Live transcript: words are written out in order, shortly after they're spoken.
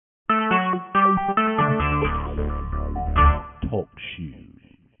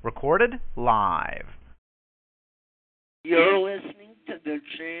shoes. Recorded live. You're listening to the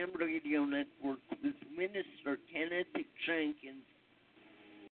Jam Radio Network with Minister Kenneth Jenkins.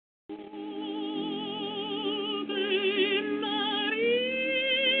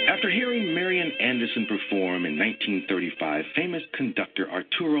 After hearing Marian Anderson perform in 1935, famous conductor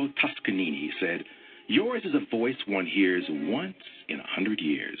Arturo Toscanini said, "Yours is a voice one hears once in 100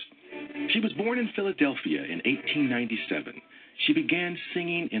 years." She was born in Philadelphia in 1897. She began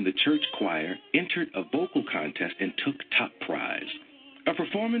singing in the church choir, entered a vocal contest, and took top prize, a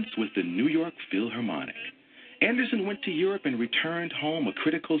performance with the New York Philharmonic. Anderson went to Europe and returned home a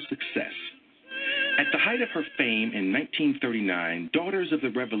critical success. At the height of her fame in 1939, Daughters of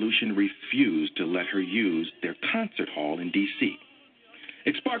the Revolution refused to let her use their concert hall in D.C.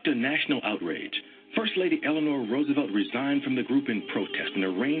 It sparked a national outrage. First Lady Eleanor Roosevelt resigned from the group in protest and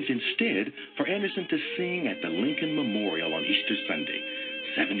arranged instead for Anderson to sing at the Lincoln Memorial on Easter Sunday.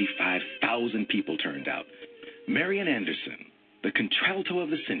 75,000 people turned out. Marian Anderson, the contralto of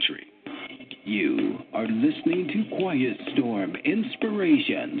the century. You are listening to Quiet Storm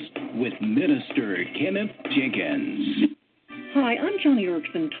Inspirations with Minister Kenneth Jenkins. Hi, I'm Johnny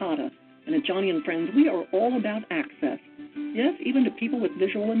Erickson Tata, and at Johnny and Friends, we are all about access. Yes, even to people with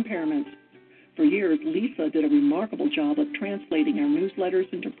visual impairments. For years, Lisa did a remarkable job of translating our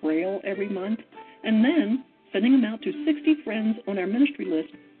newsletters into Braille every month, and then sending them out to 60 friends on our ministry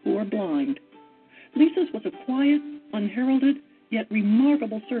list who are blind. Lisa's was a quiet, unheralded, yet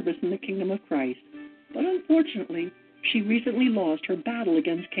remarkable service in the kingdom of Christ. But unfortunately, she recently lost her battle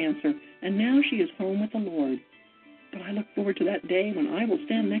against cancer, and now she is home with the Lord. But I look forward to that day when I will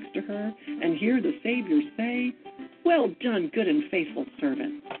stand next to her and hear the Savior say, "Well done, good and faithful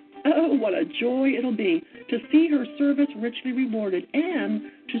servant." Oh, what a joy it'll be to see her service richly rewarded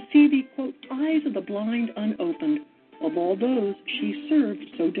and to see the, quote, eyes of the blind unopened of all those she served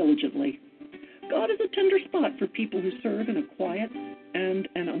so diligently. God is a tender spot for people who serve in a quiet and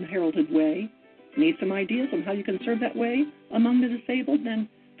an unheralded way. Need some ideas on how you can serve that way among the disabled? Then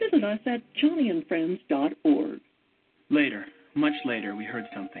visit us at johnnyandfriends.org. Later, much later, we heard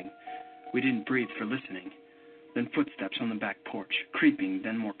something. We didn't breathe for listening. Then footsteps on the back porch, creeping,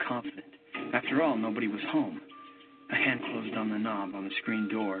 then more confident. After all, nobody was home. A hand closed on the knob on the screen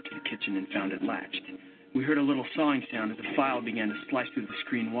door to the kitchen and found it latched. We heard a little sawing sound as a file began to slice through the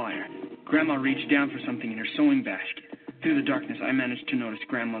screen wire. Grandma reached down for something in her sewing basket. Through the darkness, I managed to notice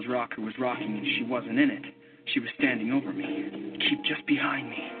Grandma's rocker was rocking and she wasn't in it. She was standing over me. "Keep just behind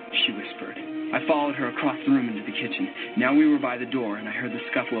me," she whispered. I followed her across the room into the kitchen. Now we were by the door, and I heard the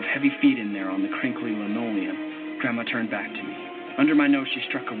scuffle of heavy feet in there on the crinkly linoleum. Grandma turned back to me. Under my nose, she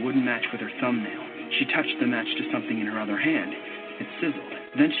struck a wooden match with her thumbnail. She touched the match to something in her other hand. It sizzled.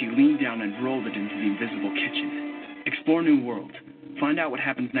 Then she leaned down and rolled it into the invisible kitchen. Explore new worlds. Find out what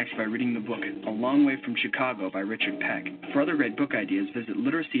happens next by reading the book A Long Way from Chicago by Richard Peck. For other great book ideas, visit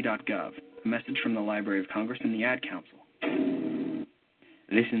literacy.gov. A message from the Library of Congress and the Ad Council.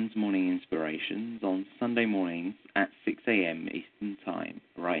 Listen's Morning Inspirations on Sunday mornings at 6 a.m. Eastern Time,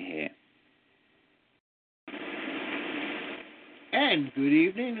 right here. And good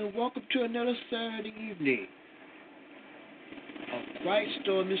evening, and welcome to another Saturday evening of Quiet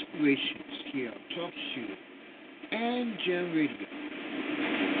Storm Inspirations here on Talk Show and Jam Radio.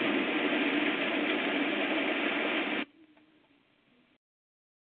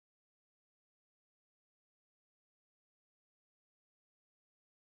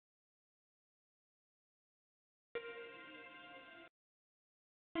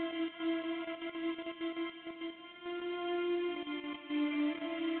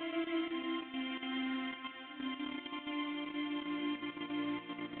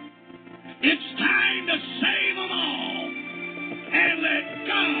 It's time to save them all and let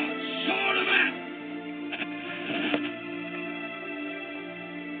God sort them out.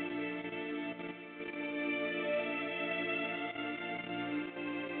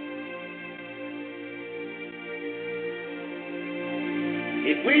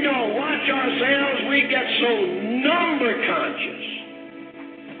 If we don't watch ourselves, we get so number conscious.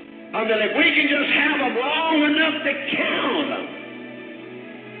 That if we can just have them long enough to count them.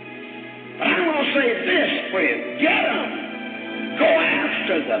 But I'm going to say this, friend. Get them. Go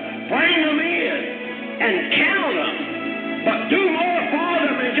after them. Bring them in and count them. But do more for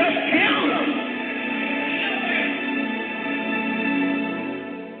them than just count them.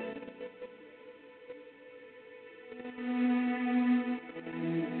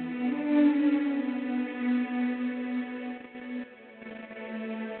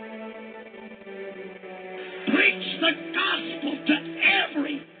 Preach the gospel to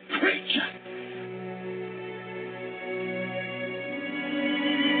every creature.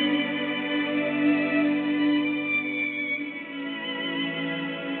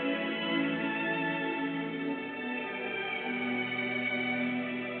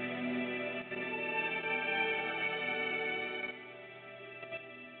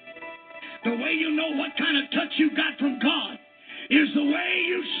 The way you know what kind of touch you got from God is the way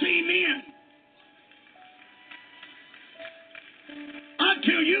you see men.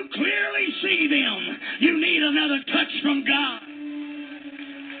 Until you clearly see them, you need another touch from God.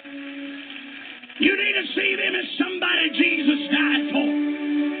 You need to see them as somebody Jesus died for.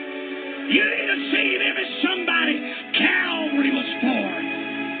 You need to see them as somebody Calvary was for.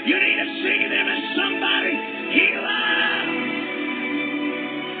 You need to see them as somebody He loved.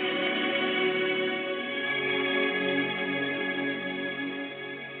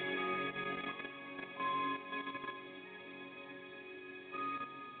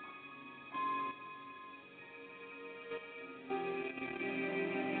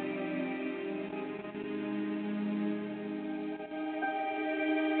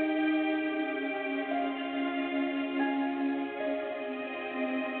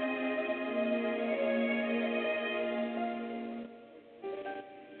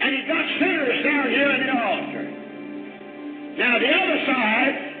 And he's got sinners down here at the altar. Now the other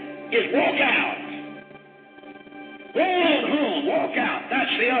side is walk out. Go on home, walk out. That's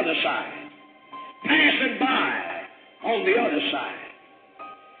the other side. Passing by on the other side.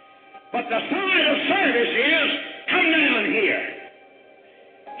 But the side of service is come down here.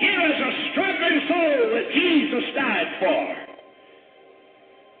 Here is a struggling soul that Jesus died for.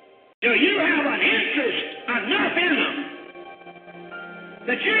 Do you have an interest enough in them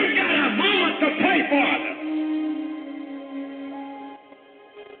that you've got a moment to pray for them?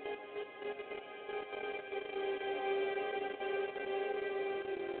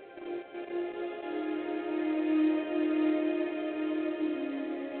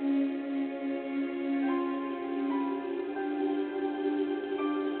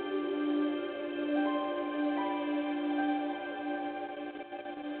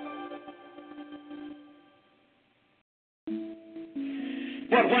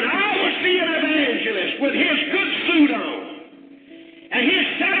 But when I was seeing an evangelist with his good suit on and his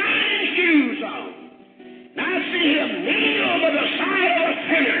shine shoes on, and I see him kneel by the side of a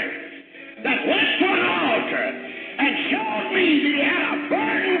sinner that went to an altar and showed me that he had a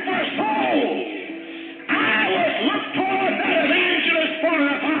burden for souls, I was looked toward that evangelist for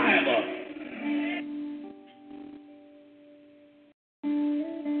revival.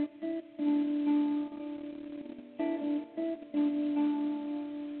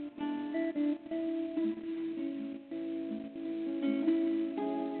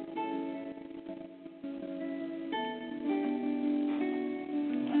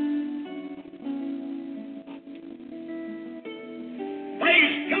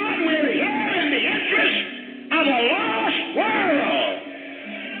 Of a lost world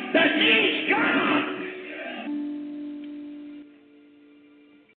that needs God.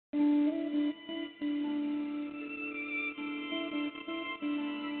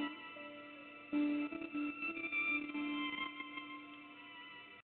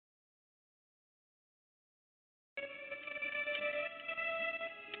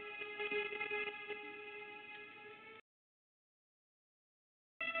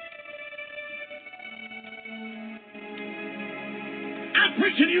 I'm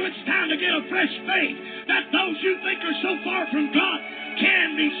preaching to you, it's time to get a fresh faith that those you think are so far from God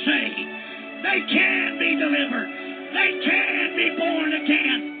can be saved. They can be delivered. They can be born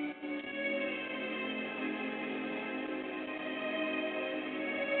again.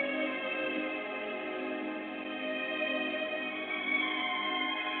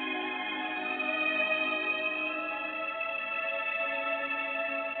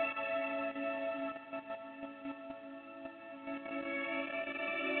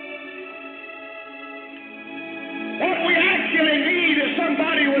 What we actually need is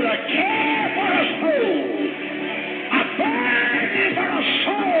somebody with a care for a soul, a burden for a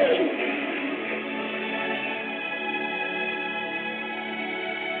soul.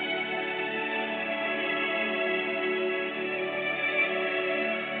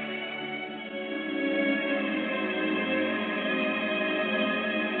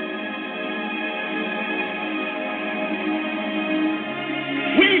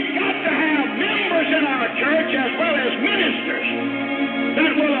 We've got to have members in our church as well as ministers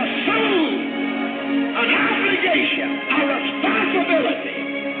that will assume an obligation, a responsibility,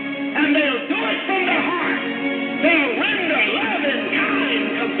 and they'll do it from their heart. They'll render loving, kind,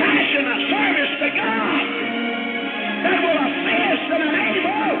 compassionate service to God that will assist and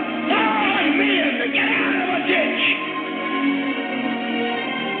enable fallen men to get out of a ditch.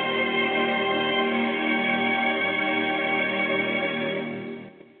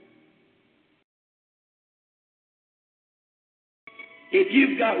 If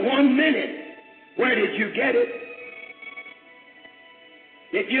you've got 1 minute, where did you get it?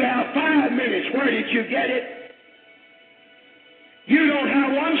 If you have 5 minutes, where did you get it? You don't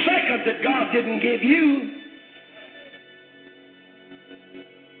have 1 second that God didn't give you.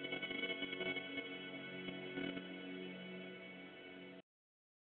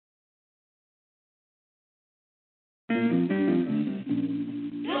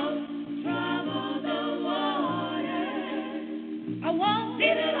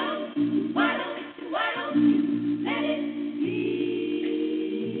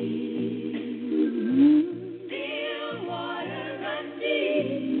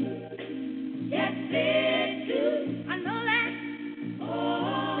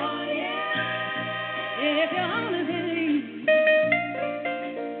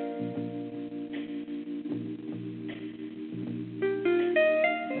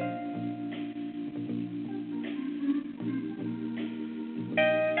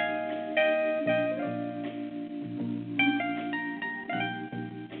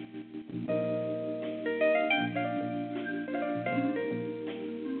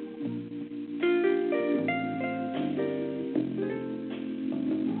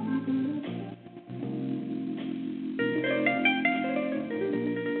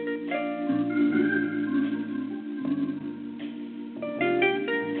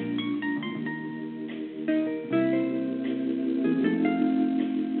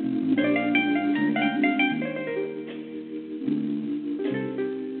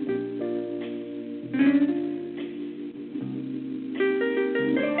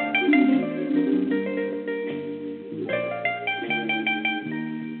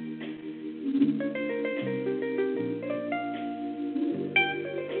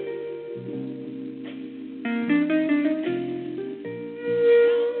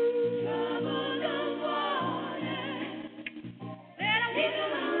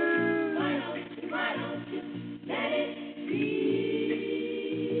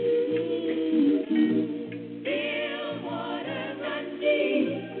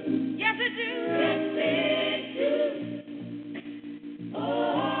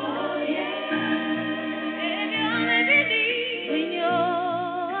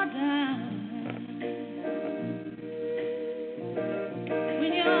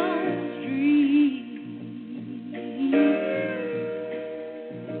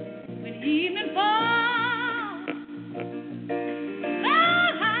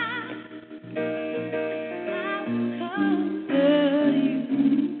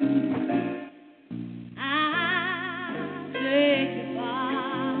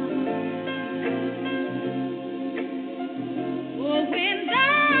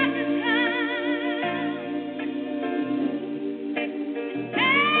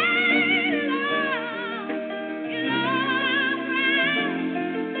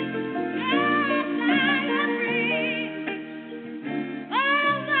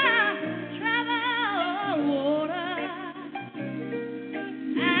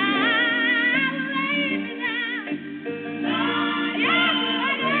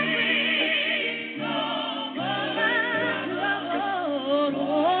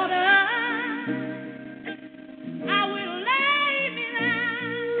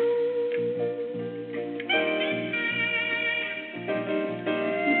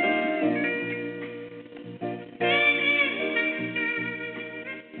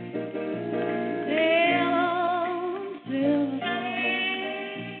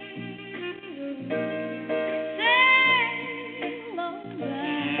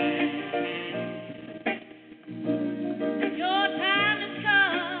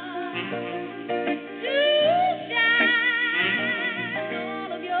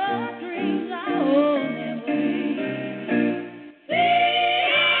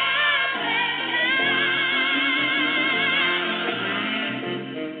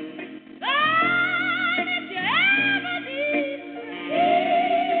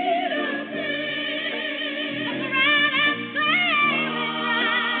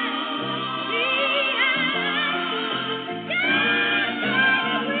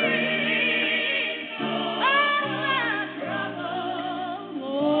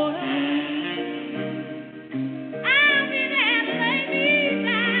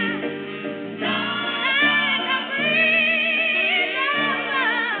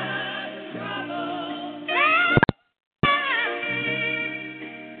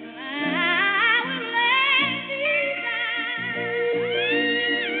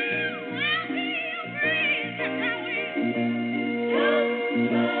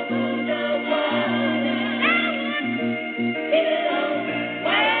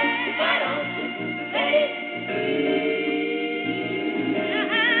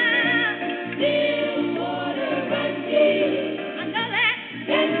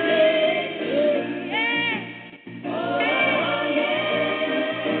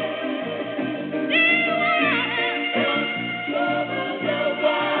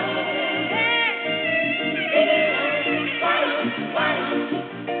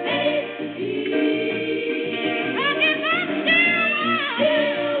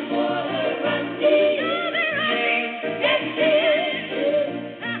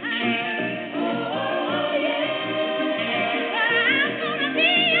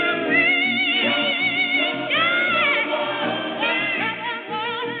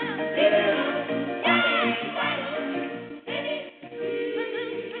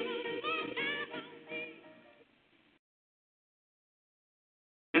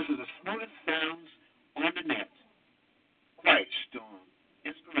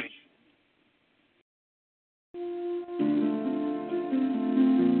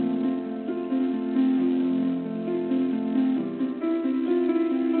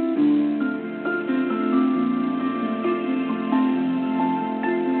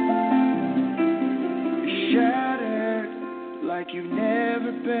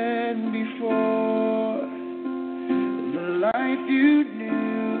 never been before. The life you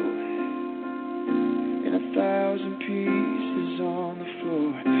knew in 1,000 pieces on the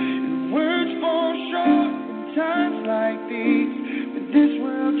floor. And words fall short in times like these, when this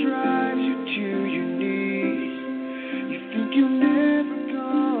world drives you to your knees. You think you're never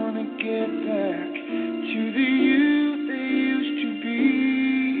gonna get back to the you they used to be.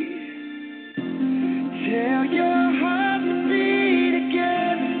 Tell your heart to beat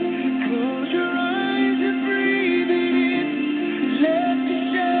again. Close your eyes and breathe it in. Let the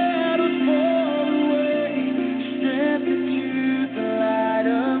shadows fall away. Step into the light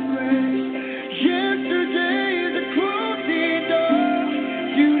of grace. Yesterday's a closing door.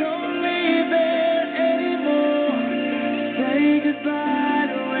 You don't live there anymore. Say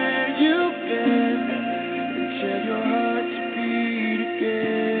goodbye to where you've been. And tell your heart to beat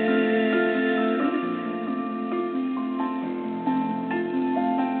again.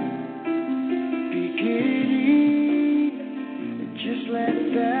 Just let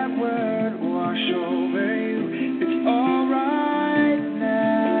that word wash over you. It's alright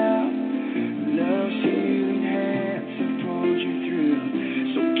now. Love's healing hands have pulled you through.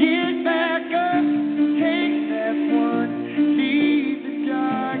 So get back up, take step one. Leave the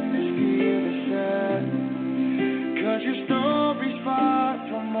darkness, feel the sun. 'Cause your story's far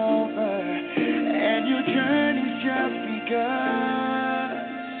from over, and your journey's just begun.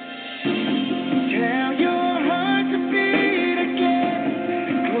 Tell your heart to beat again.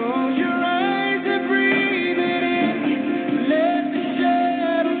 Close your eyes and breathe it in. Let the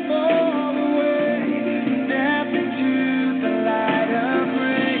shadows fall away. Step into the light of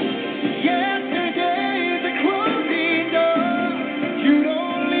grace. Yesterday's a closing door. You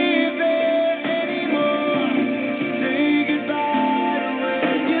don't live there anymore. Say goodbye to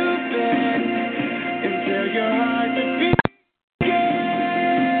where you've been, and tell your heart to beat.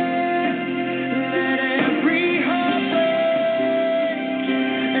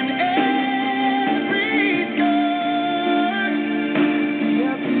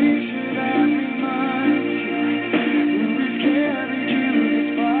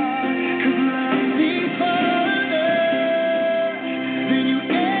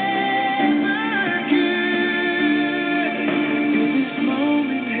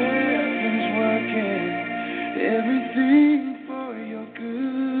 Everything for your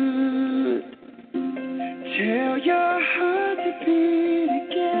good. Tell your heart to beat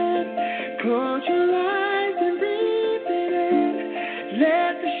again. Close your eyes and breathe it in.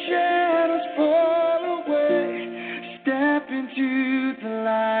 Let the shadows fall away. Step into the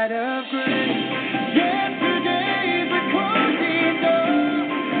light of grace. Yesterday's a closing door.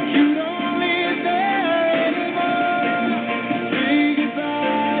 You don't live there anymore. Say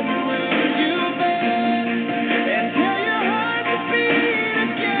goodbye to where you've been. Tell your heart to beat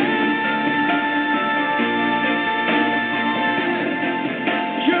again.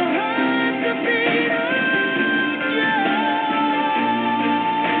 Your heart to beat again.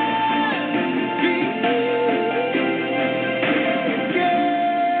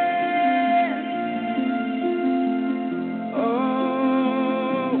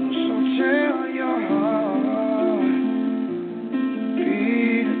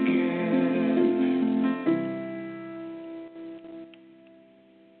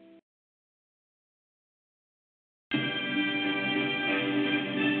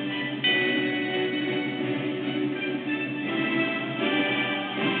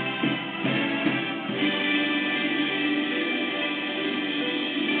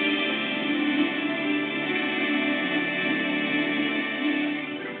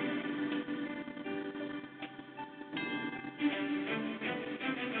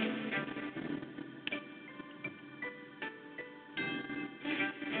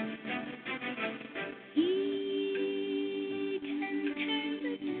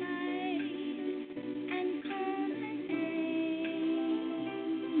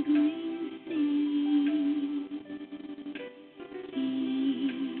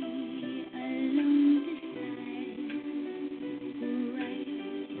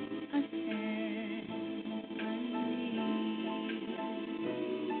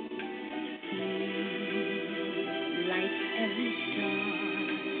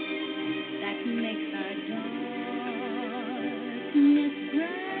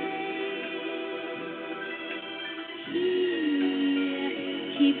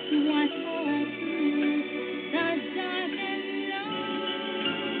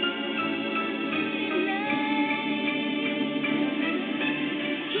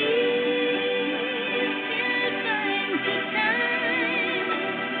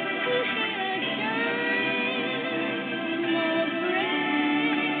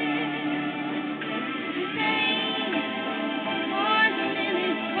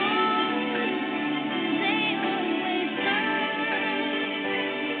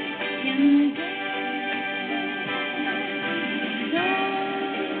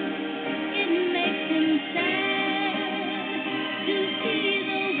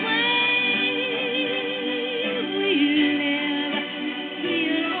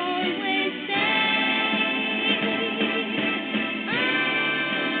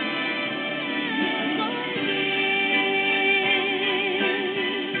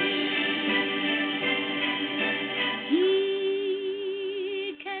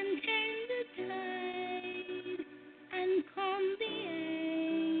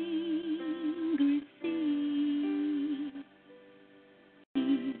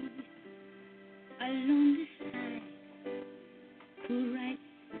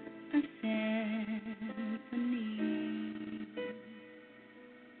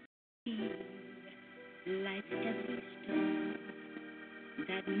 He lights every star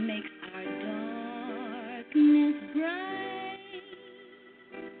that makes our darkness bright.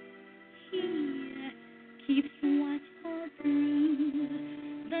 He keeps watch all through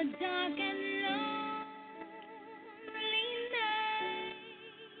the dark and lonely night.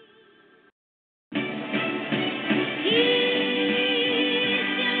 He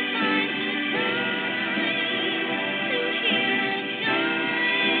still finds the time to hear a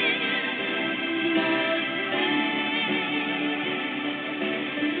chime, small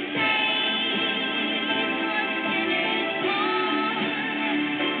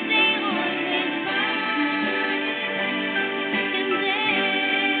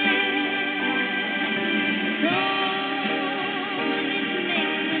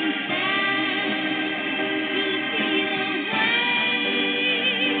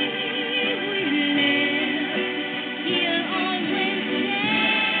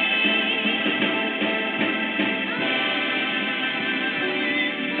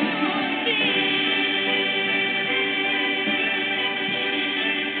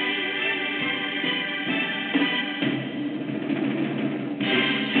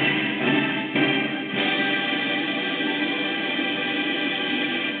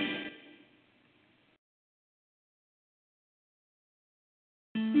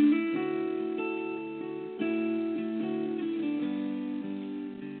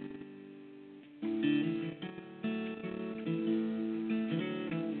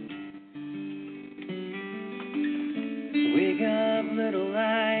Wake up, little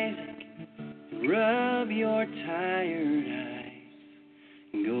Isaac, rub your tired eyes.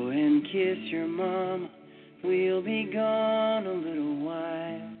 Go and kiss your mama, we'll be gone a little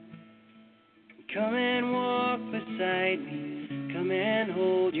while. Come and walk beside me, come and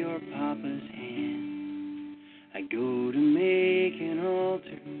hold your papa's hand. I go to make an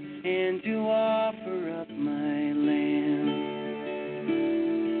altar and to offer up my lamb.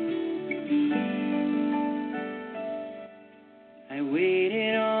 I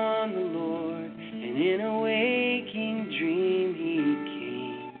waited on the Lord, and in a waking dream he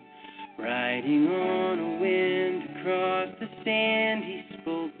came. Riding on a wind across the sand, he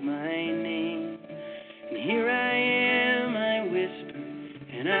spoke my name. And here I am, I whispered,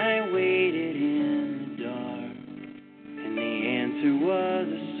 and I waited in the dark. And the answer was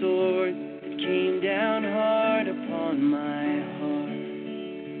a sword that came down hard upon my heart.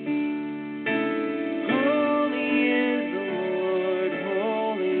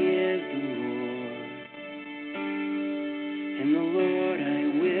 And the Lord I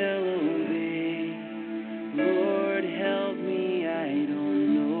will obey. Lord, help me, I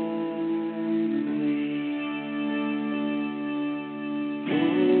don't know the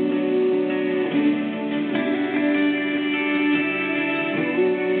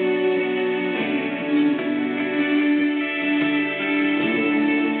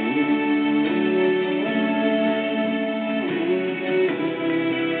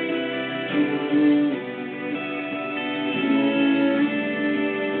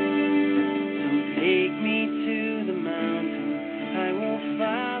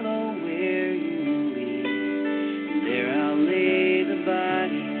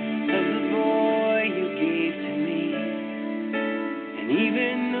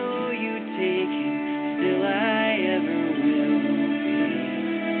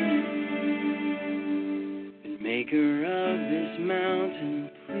Maker of this mountain,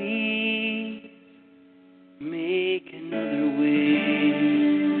 please make another way.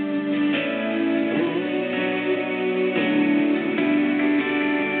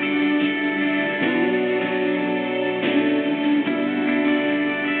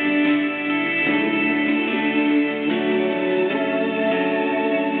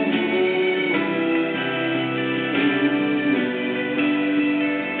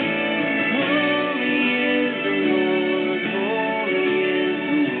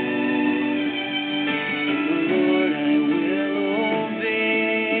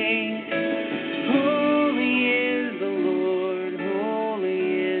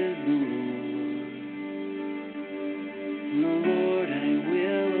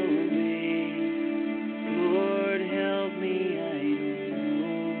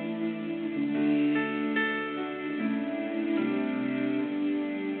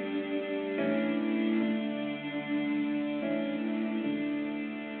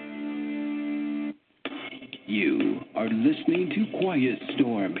 You are listening to Quiet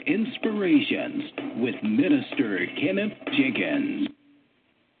Storm Inspirations with Minister Kenneth Jenkins.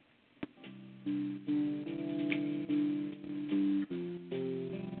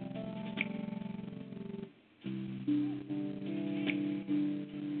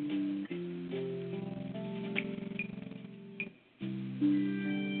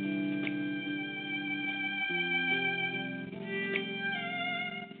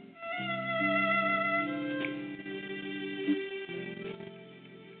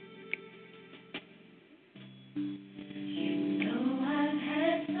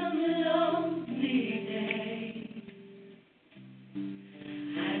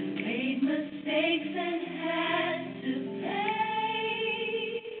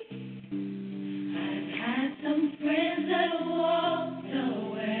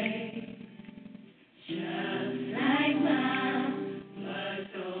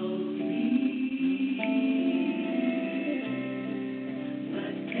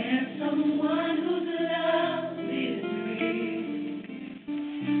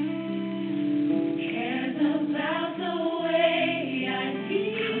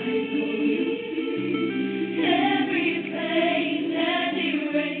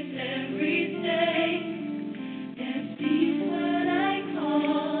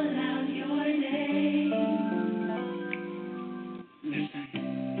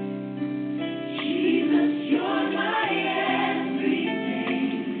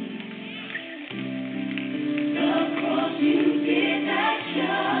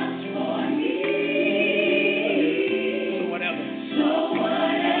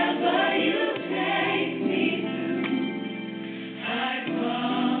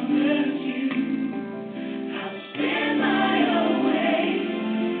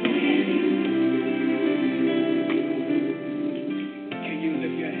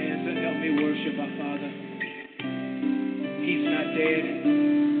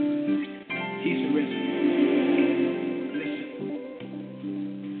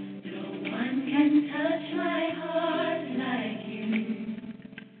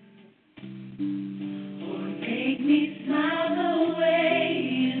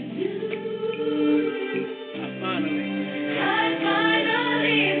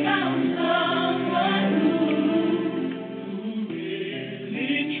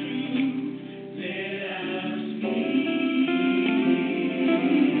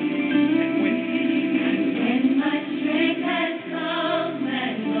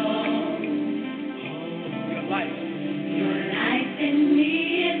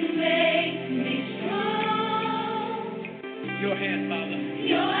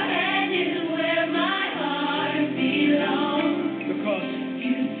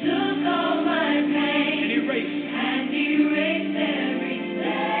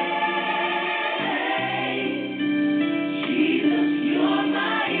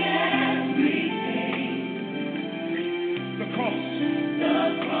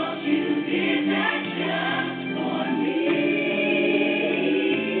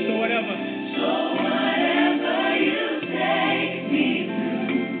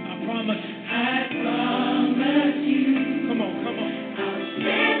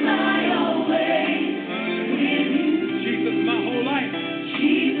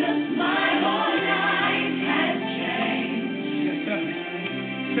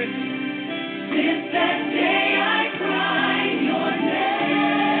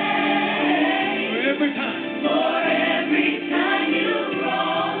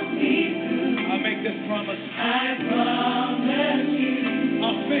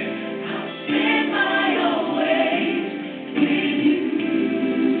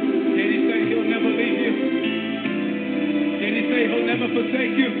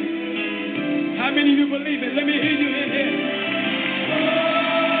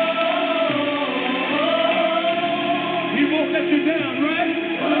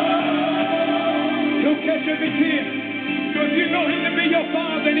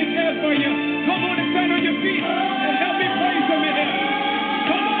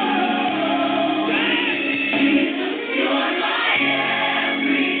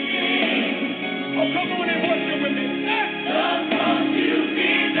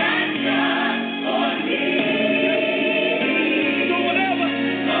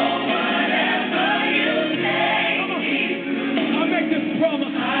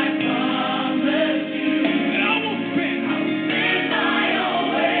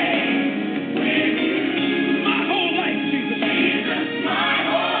 My whole life, Jesus.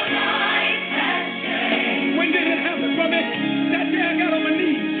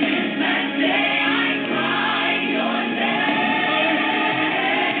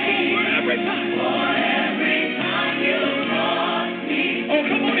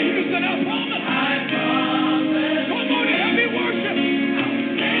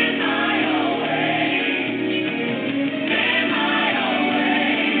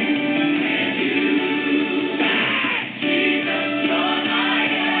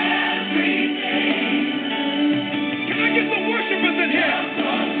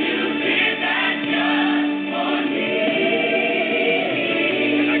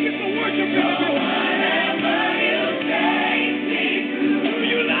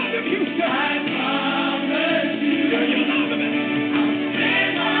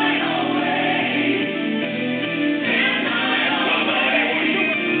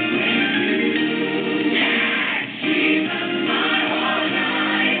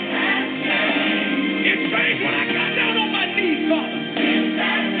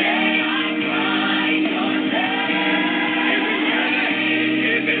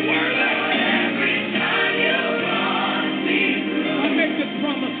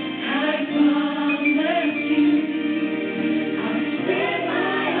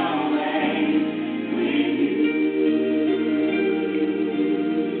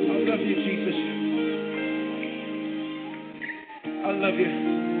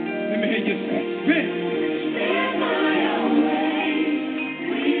 Let me hear you spit. Spit my own way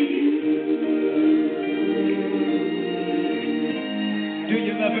with you. Do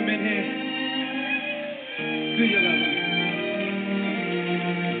you love him in here? Do you love him?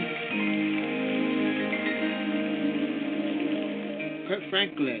 Kurt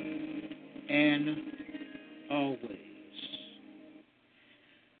Franklin, and always.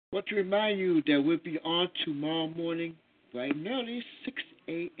 Want to remind you that we'll be on tomorrow morning, bright and early, 6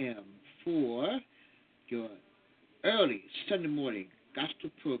 a.m. for your early Sunday morning gospel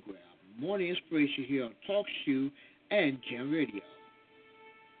program, Morning Inspiration here on Talk Shoe and Jam Radio.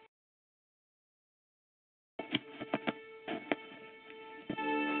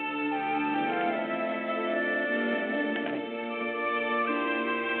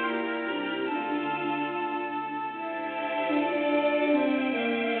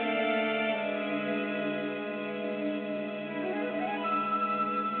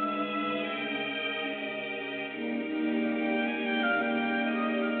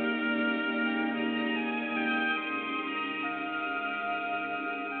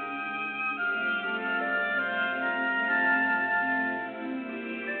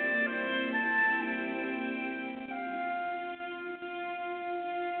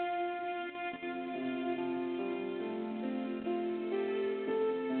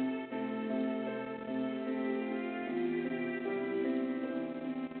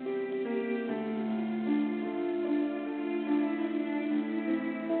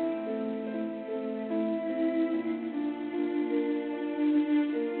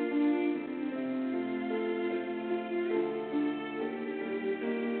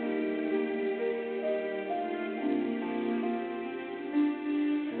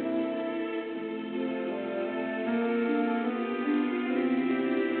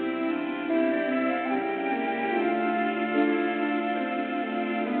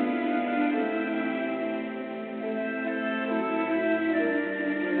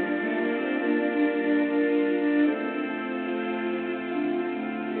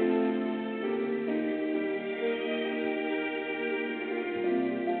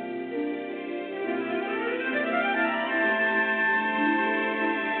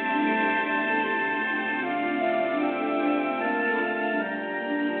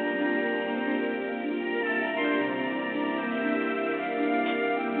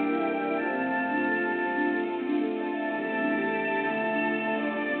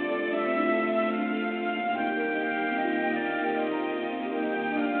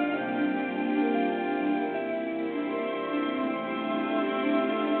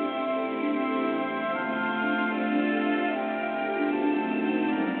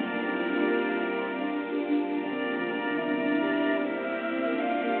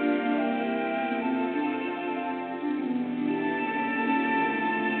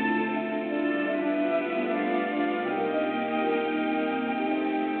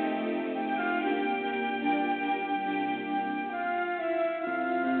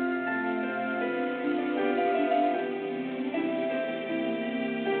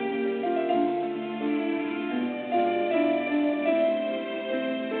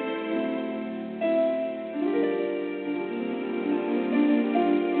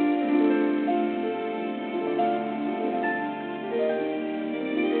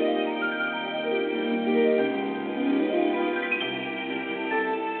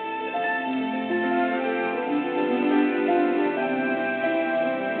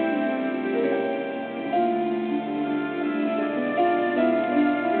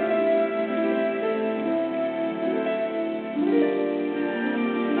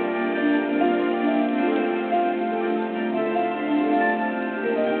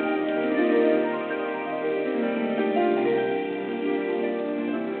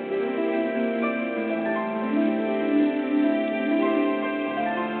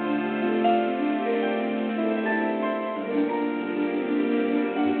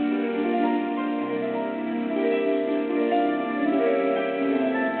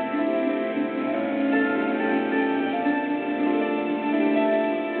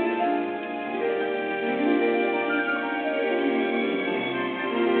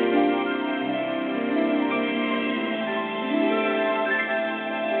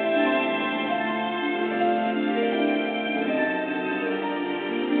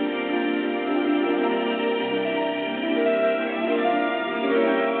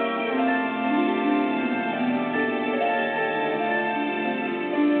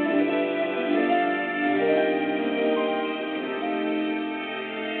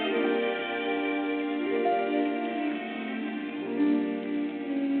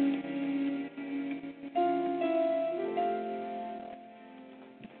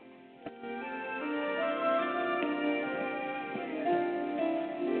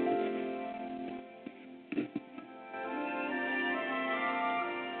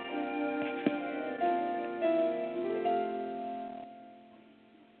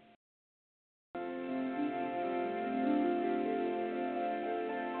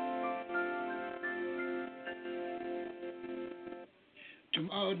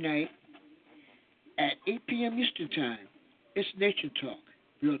 tomorrow night at 8 p.m. Eastern Time. It's Nature Talk.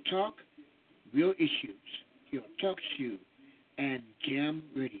 Real talk, real issues. Your talk show and Jam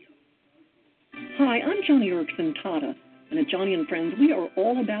Radio. Hi, I'm Johnny Erickson Tata, and at Johnny and Friends, we are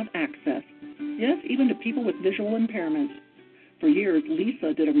all about access. Yes, even to people with visual impairments. For years,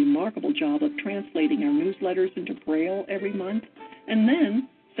 Lisa did a remarkable job of translating our newsletters into Braille every month, and then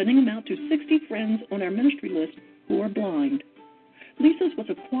sending them out to 60 friends on our ministry list who are blind. Lisa's was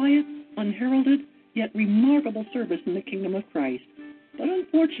a quiet, unheralded, yet remarkable service in the kingdom of Christ. But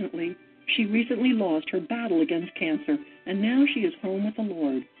unfortunately, she recently lost her battle against cancer, and now she is home with the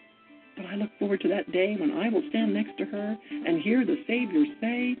Lord. But I look forward to that day when I will stand next to her and hear the Savior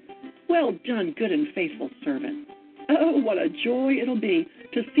say, "Well done, good and faithful servant." Oh, what a joy it'll be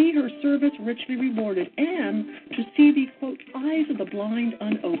to see her service richly rewarded and to see the, quote, eyes of the blind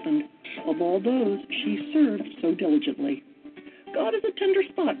unopened of all those she served so diligently. God is a tender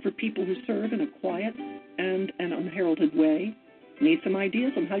spot for people who serve in a quiet and an unheralded way. Need some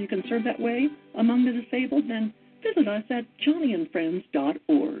ideas on how you can serve that way among the disabled? Then visit us at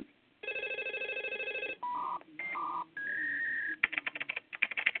johnnyandfriends.org.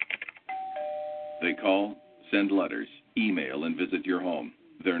 They call, send letters, email, and visit your home.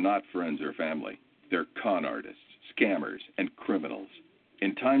 They're not friends or family. They're con artists, scammers, and criminals.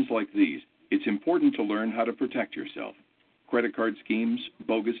 In times like these, it's important to learn how to protect yourself. Credit card schemes,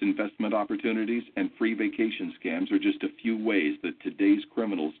 bogus investment opportunities, and free vacation scams are just a few ways that today's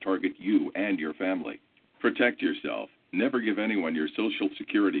criminals target you and your family. Protect yourself. Never give anyone your Social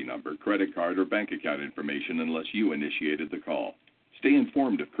Security number, credit card, or bank account information unless you initiated the call. Stay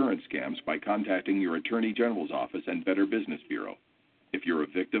informed of current scams by contacting your Attorney General's office and Better Business Bureau. If you're a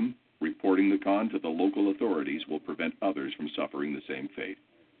victim, reporting the con to the local authorities will prevent others from suffering the same fate.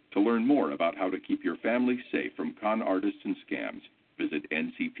 To learn more about how to keep your family safe from con artists and scams, visit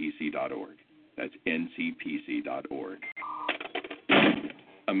ncpc.org. That's ncpc.org.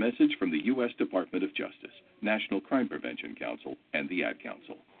 A message from the U.S. Department of Justice, National Crime Prevention Council, and the Ad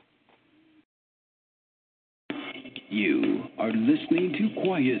Council. You are listening to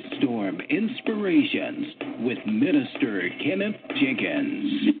Quiet Storm Inspirations with Minister Kenneth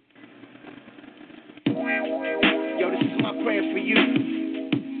Jenkins. Yo, this is my prayer for you.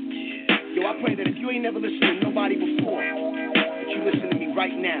 Yo, I pray that if you ain't never listened to nobody before, that you listen to me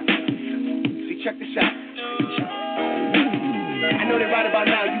right now. See, check this out. I know that right about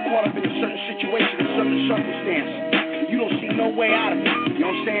now you caught up in a certain situation, a certain circumstance. You don't see no way out of it. You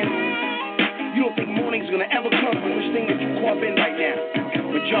know what I'm saying? You don't think morning's gonna ever come from this thing that you caught up in right now.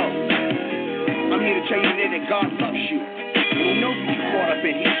 But yo, I'm here to tell you today that God loves you. And He knows what you caught up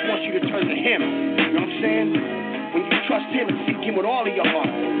in. He just wants you to turn to Him. You know what I'm saying? When you trust Him and seek Him with all of your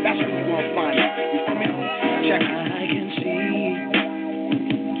heart, that's when you're gonna find it. You feel me? Check it. I can see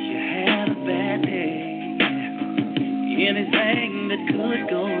you had a bad day. Anything that could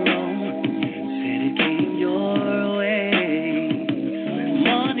go wrong, said it came your way.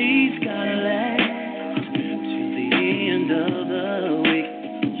 Money's gotta last till the end of the week.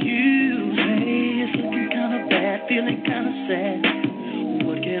 You say it's looking kinda bad, feeling kinda sad.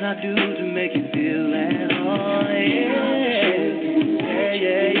 What can I do to make you feel at all? Yeah.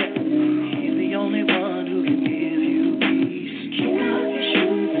 He's the only one who can give you peace. Kick off your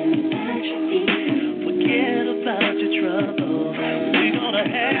shoes and touch your feet. Forget about your trouble. We're gonna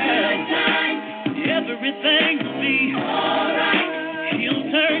have everything will be alright. He'll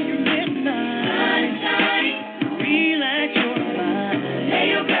turn your midnight. Relax your mind. Lay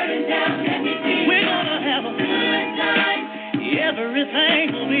your burden down, let me see. We're gonna have a good time.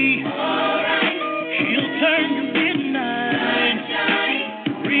 Everything will be alright. He'll turn your midnight.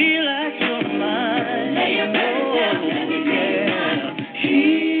 Relax your mind. Lay your burden down, let me see. Yeah.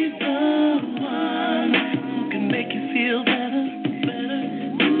 He's the one who can make you feel better.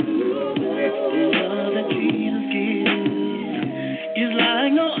 The love that Jesus gives is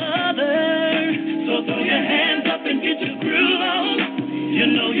like no other. So throw your hands up and get your groove on. You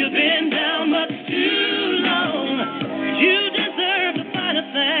know you've been down much too long. You deserve to find a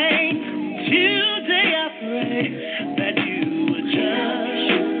thing. Today I pray that you would just.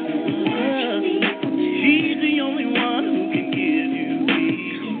 He's the only one who can give you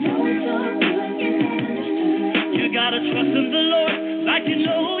peace. You gotta trust in the Lord like you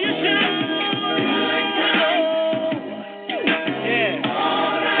know you should. Yeah.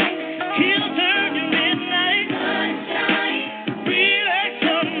 He'll turn your midnight. Relax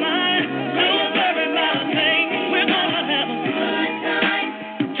your mind. Don't worry about a thing. We're gonna have a good time.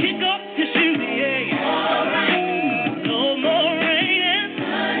 Kick off your shoes, yeah. No more raining.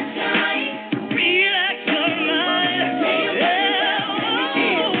 Relax your mind. Yeah.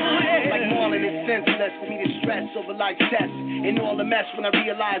 like chess. In all the mess when I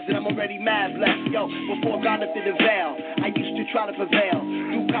realized that I'm already mad blessed. Yo, before God lifted the veil, I used to try to prevail.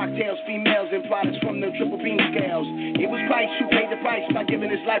 Through cocktails, females, and products from the triple beam scales. It was Christ who paid the price by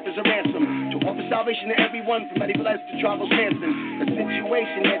giving his life as a ransom. To offer salvation to everyone from Eddie Velez to Charles Manson. The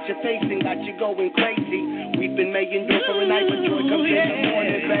situation that you're facing got you going crazy. We've been making do for a night, but joy comes in the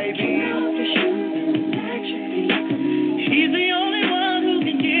morning, baby. He's the only one who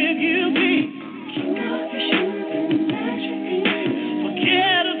can give you peace.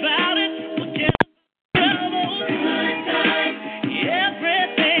 Forget about it. Forget trouble.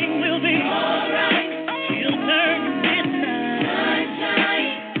 Everything will be alright. He'll turn to midnight.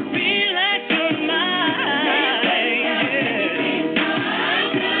 Relax your mind.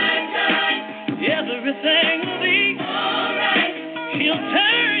 Everything will be alright. He'll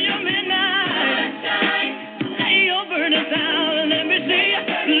turn your midnight. Lay your burdens down and let me see.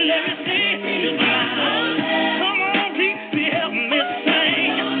 You'll smile. Come on, please help me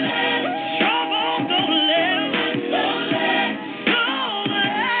sing. Trouble, don't let. Trouble, don't let.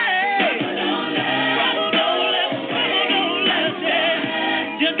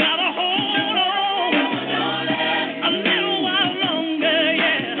 You gotta hold on a little while longer,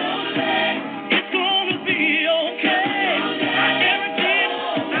 yeah. It's gonna be okay. I guarantee it.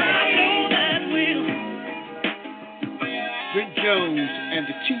 I know that will. Brent Jones and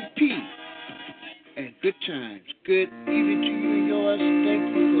the TP. And good times. Good evening to you and yours. Thank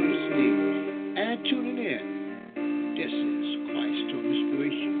you for listening and tuning in. This is Quiet Storm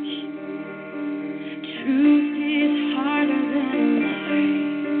Inspirations. Truth is harder than life.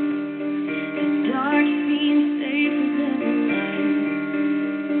 The dark seems safer than the light.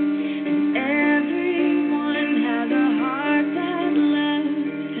 And everyone has a heart that loves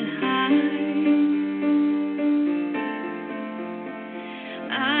to hide.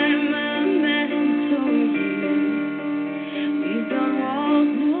 I'm a mess and so are you. We've built walls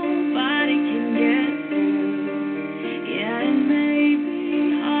nobody can get through. Yeah, it may be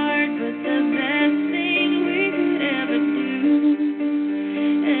hard, but the best thing we could ever do.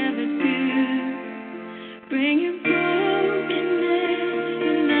 Bring your brokenness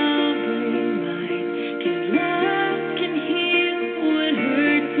and I'll bring mine. 'Cause love can heal what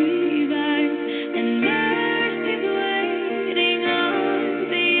hurt divides. And mercy's waiting on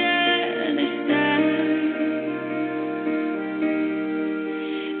the other side.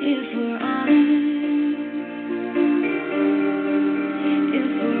 If we're honest,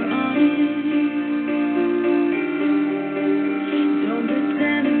 don't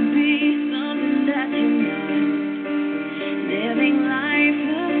pretend to be something that you're not. Living life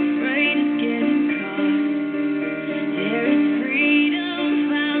afraid of getting caught. There is freedom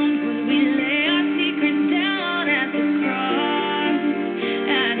found when we lay our secrets down at the cross.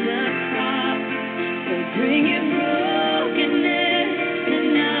 So bring your brokenness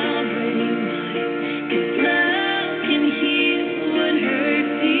and I'll bring mine. 'Cause love can heal what hurt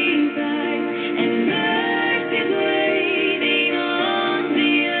divides. And mercy's waiting on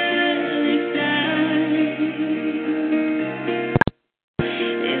the other side.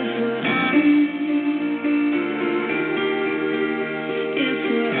 If we're honest,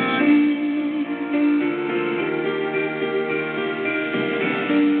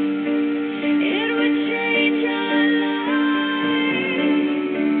 it would change our lives.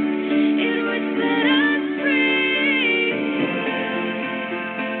 It would set us free.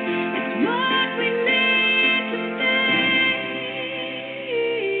 It's what we need to be.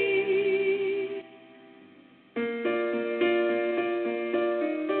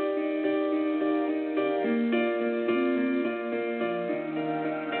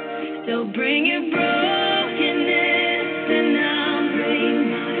 So bring your brokenness and I'll bring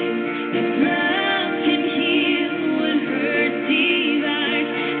mine. 'Cause love can heal what hurt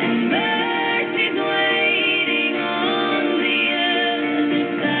divides. And mercy's waiting on the other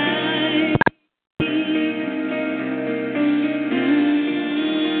side.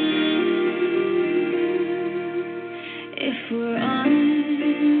 If we're honest,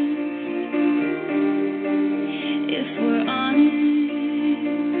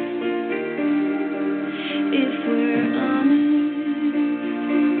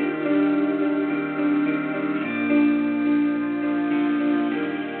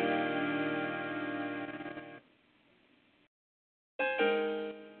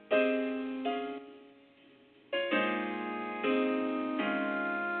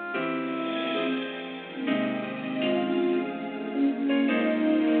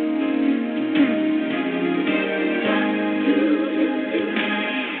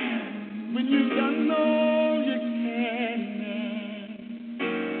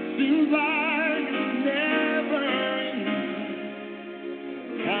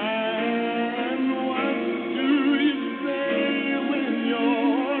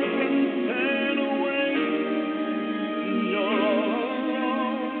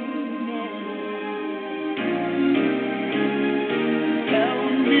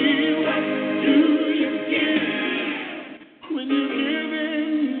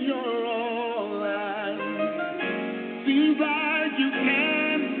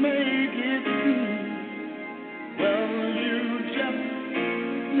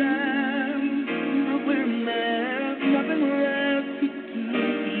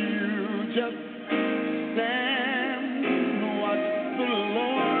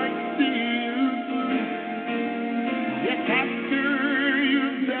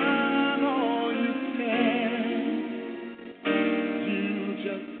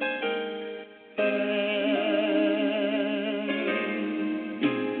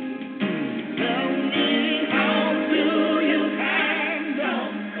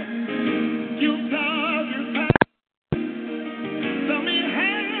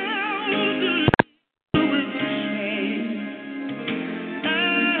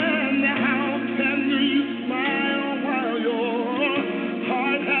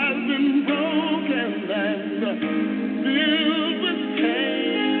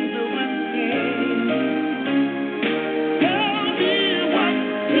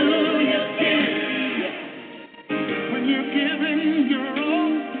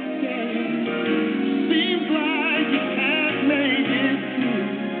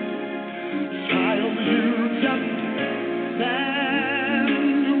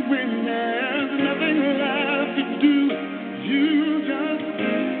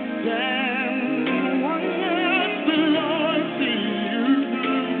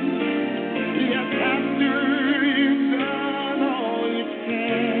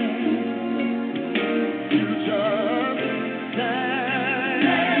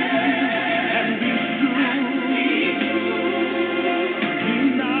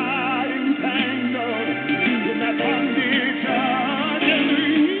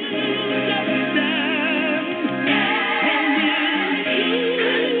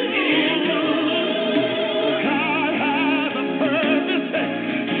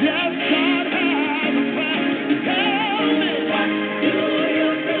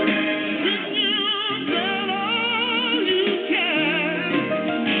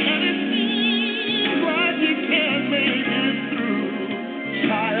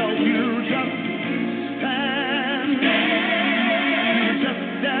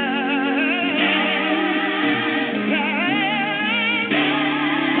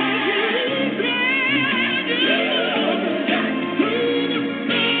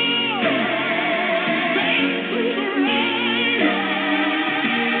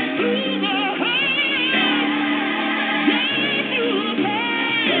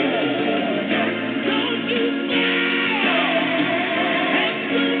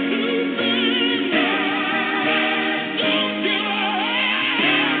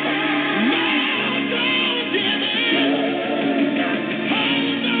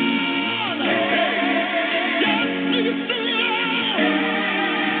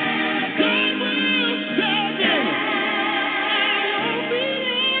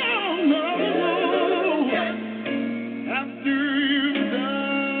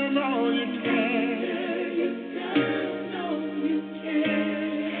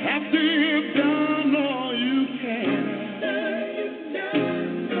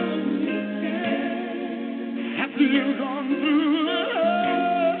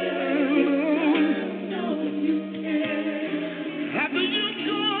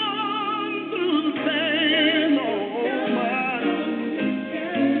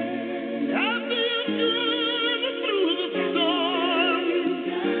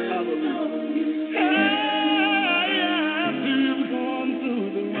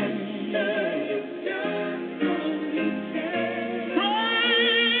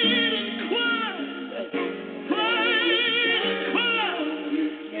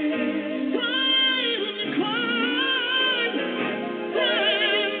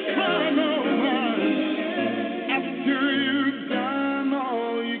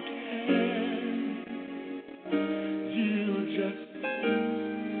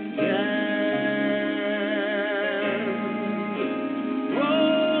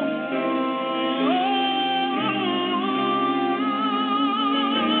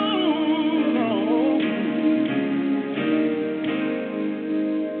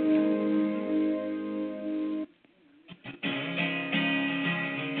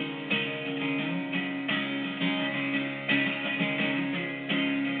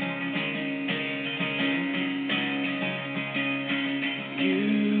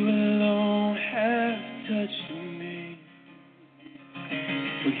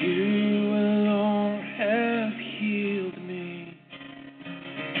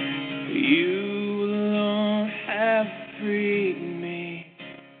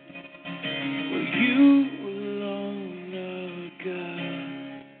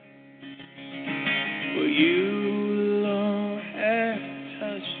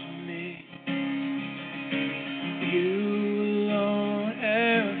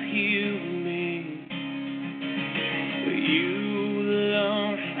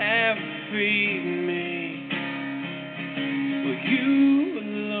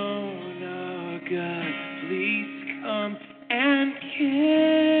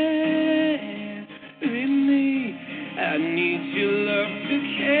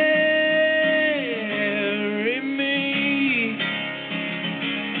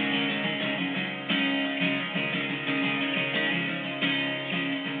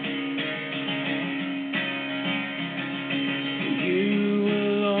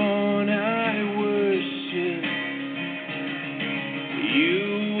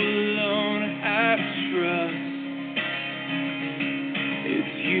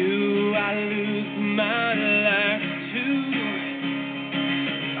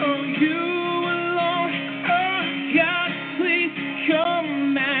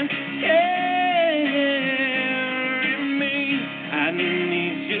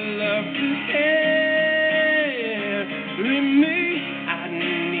 your love to carry me. I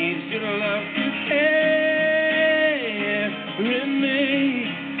need your love to carry me.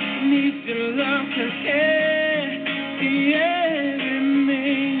 Need your love to carry me.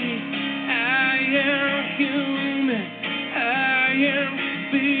 I am human. I am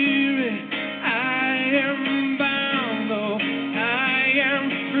spirit. I am bound, though I am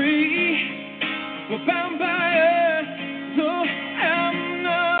free. We're bound by earth, though I'm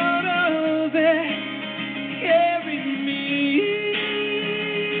not of it. Carry me,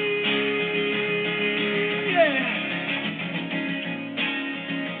 yeah.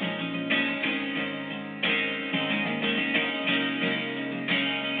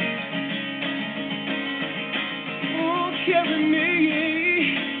 Oh, carry me,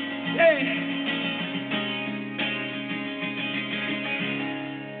 yeah.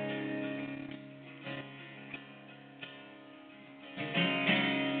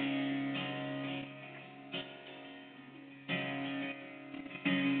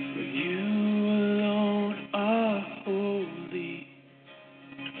 For you alone are holy.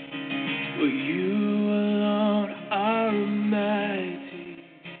 For you alone are mighty.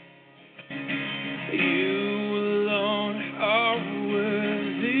 For you alone are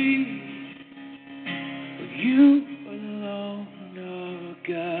worthy. For you alone are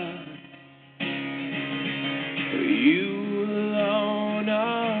God. For you alone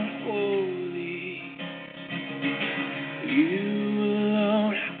are holy. You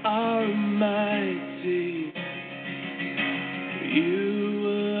alone are mighty. You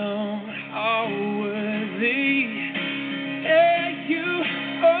alone are worthy. Yeah, you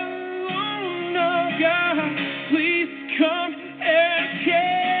alone are God. Please come and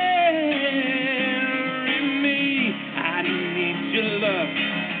carry me. I need your love.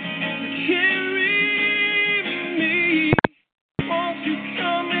 Carry me. Won't you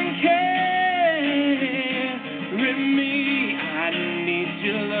come and carry me? I need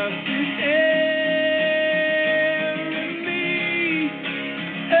your love to carry me.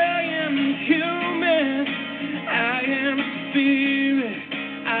 I am human. I am spirit.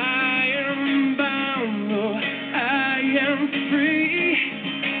 I am bound, though I am free.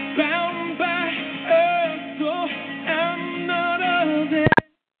 Bound by earth, though I'm not of it.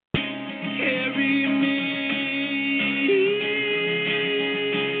 Carry me.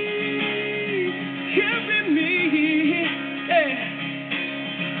 Carry me, yeah.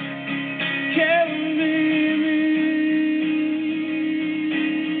 Carry me.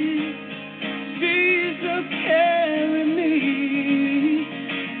 Jesus, carry me.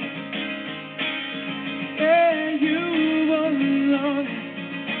 Yeah, you alone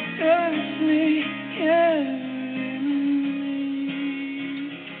touch me, carry me.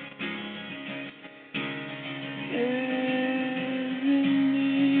 Carry me.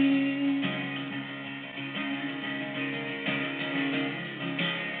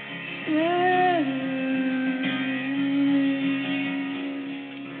 Carry me.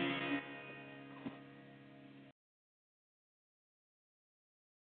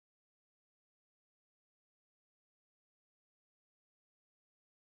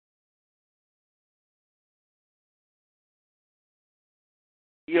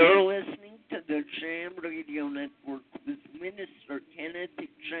 You're listening to the Jam Radio Network with Minister Kenneth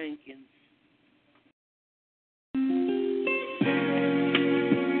Jenkins.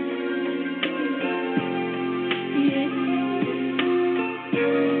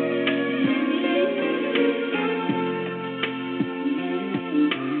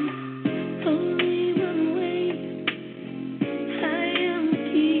 Only one way, I am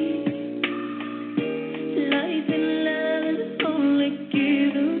peace. Life and love is only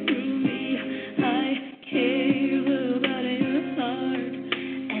given through me. I care about your heart,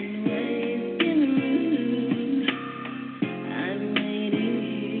 and when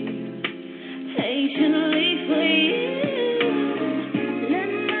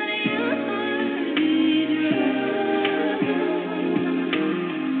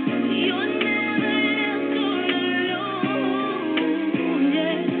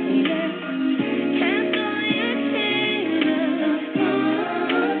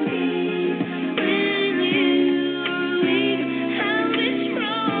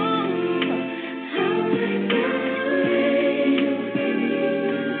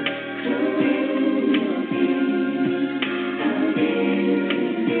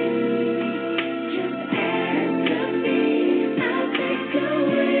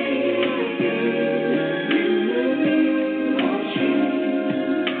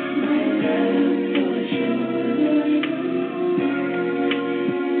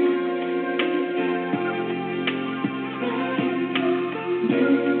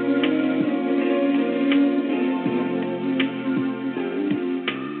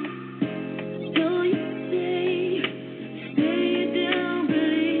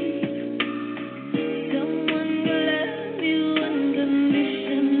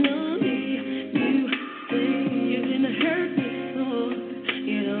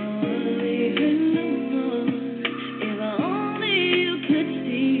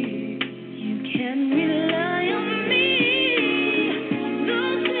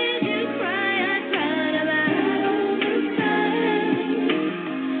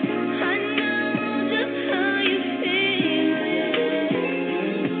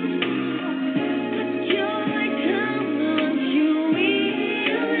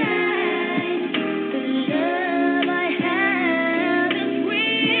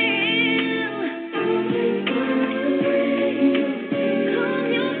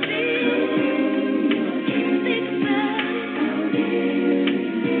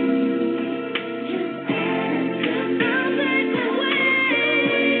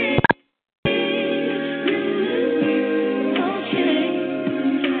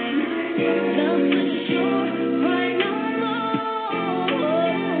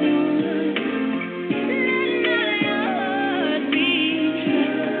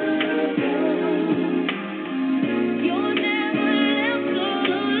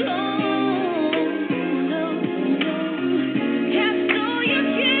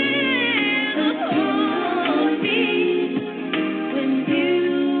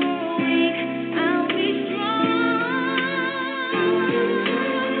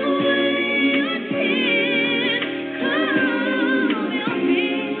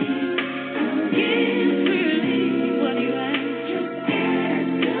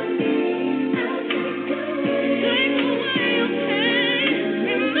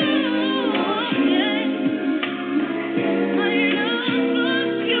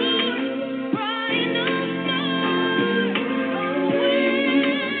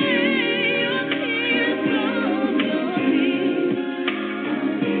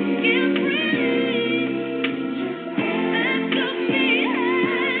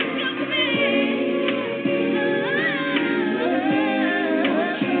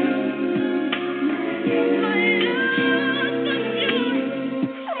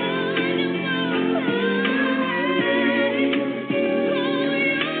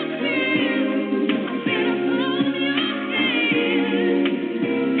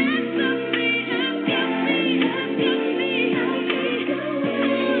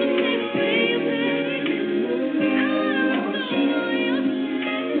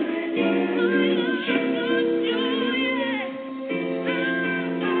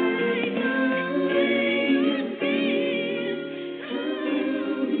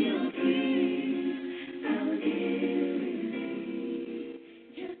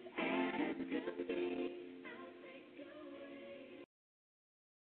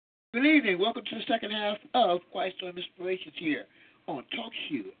Good evening. Welcome to the second half of Quiet Storm Inspirations here on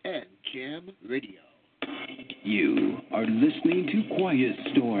TalkShoe and Jam Radio. You are listening to Quiet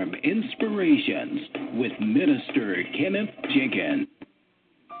Storm Inspirations with Minister Kenneth Jenkins.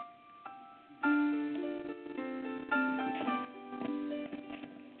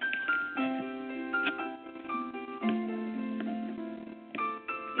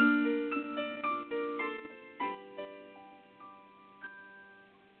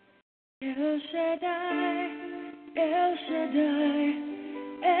 El Shaddai, El Shaddai,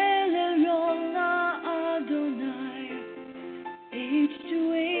 El Elyon Adonai. Age to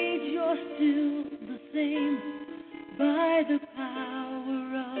age, you're still the same by the power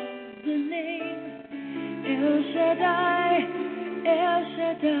of the name. El Shaddai, El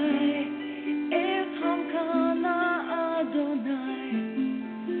Shaddai, Elhamkana Adonai.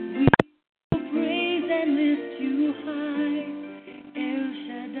 We will praise and lift you high, El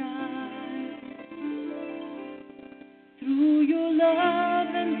Shaddai. Through your love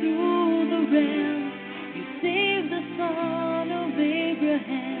and through the Ram, you saved the son of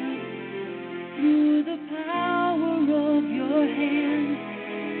Abraham. Through the power of your hand,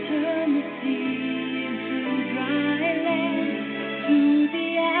 turn the sea into dry land. To the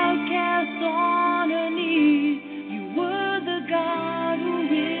outcast on her knees, you were the God who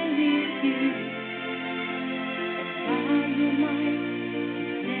really is. By your might,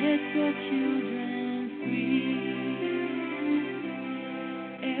 set your children free.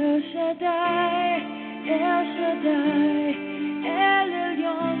 El Shaddai, El Shaddai, El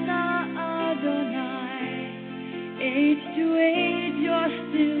Elyon Adonai. Age to age, you're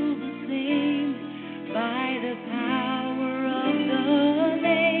still the same by the power of the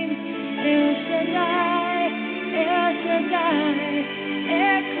name. El Shaddai, El Shaddai,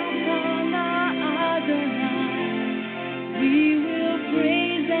 Elhamkana Adonai. We will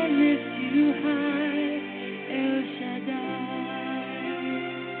praise and lift you high, El Shaddai.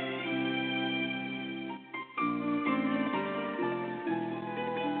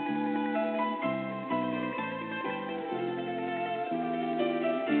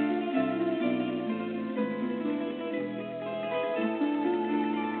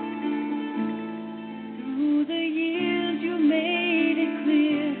 Through the years you made it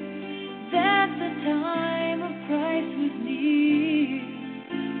clear that the time of Christ was near.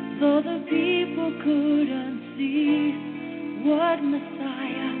 Though the people couldn't see what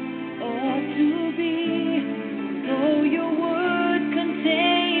Messiah ought to be, though your word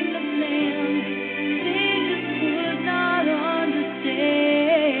contained the plan, they just could not understand.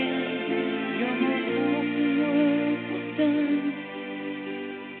 Your most awesome work was done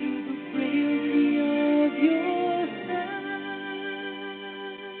through the frailty of your Son.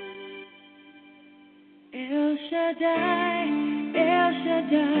 El Shaddai, El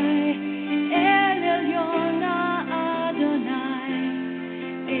Shaddai, El Elyon Adonai.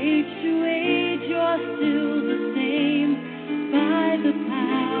 Age to age, you're still the same by the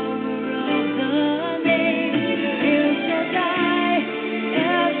power of the name. El Shaddai,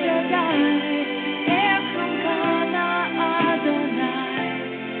 El Shaddai, Elhamkana Adonai.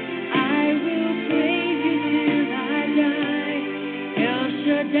 I will praise you till I die. El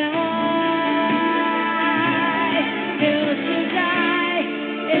Shaddai. El Shaddai,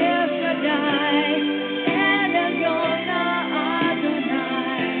 El Shaddai, El Elyon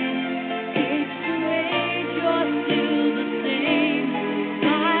Adonai. Age to age, you're still the same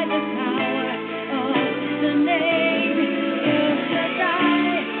by the power of the name. El Shaddai,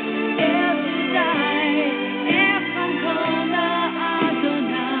 El Shaddai, Elhamkana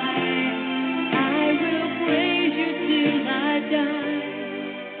Adonai. I will praise you till I die.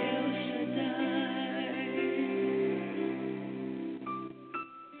 El Shaddai.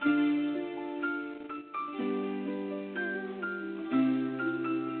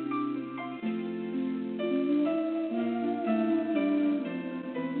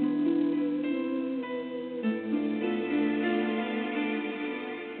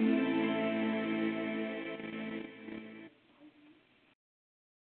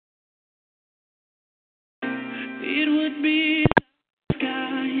 It would be a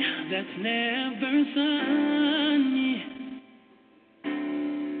sky that's never sunny.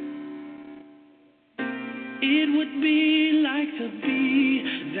 It would be like the bee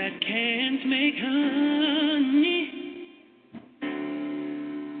that can't make honey.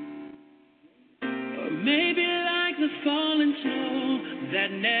 Or maybe like the falling snow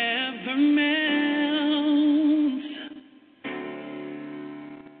that never melts.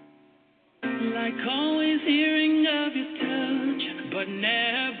 Like always hearing of your touch, but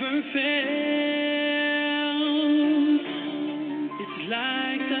never fails. It's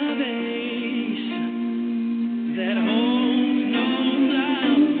like a vase that holds no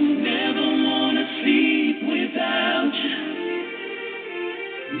clouds. Never wanna sleep without you.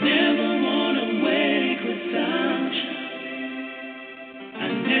 Never wanna wake without you. I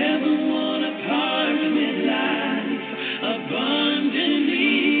never wanna part with life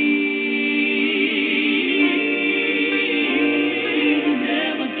abundantly.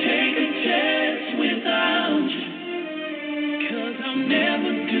 Never take a test without you. 'Cause I'll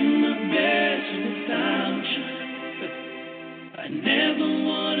never do my best without you. I never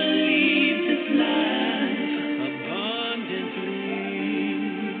wanna leave this life abundantly.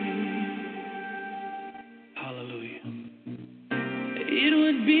 Hallelujah. It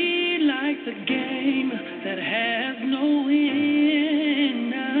would be like the game that has no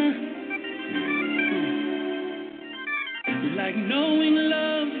winner. Like knowing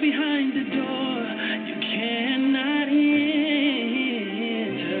love's behind the door you cannot enter.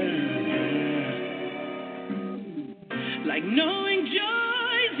 Like knowing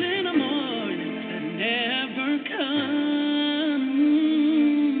joys in the morning that never come.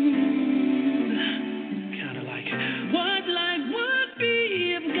 Kinda like what life would be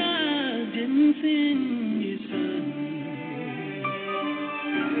if God didn't send His Son.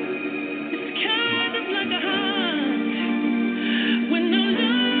 It's kind of like a heart when the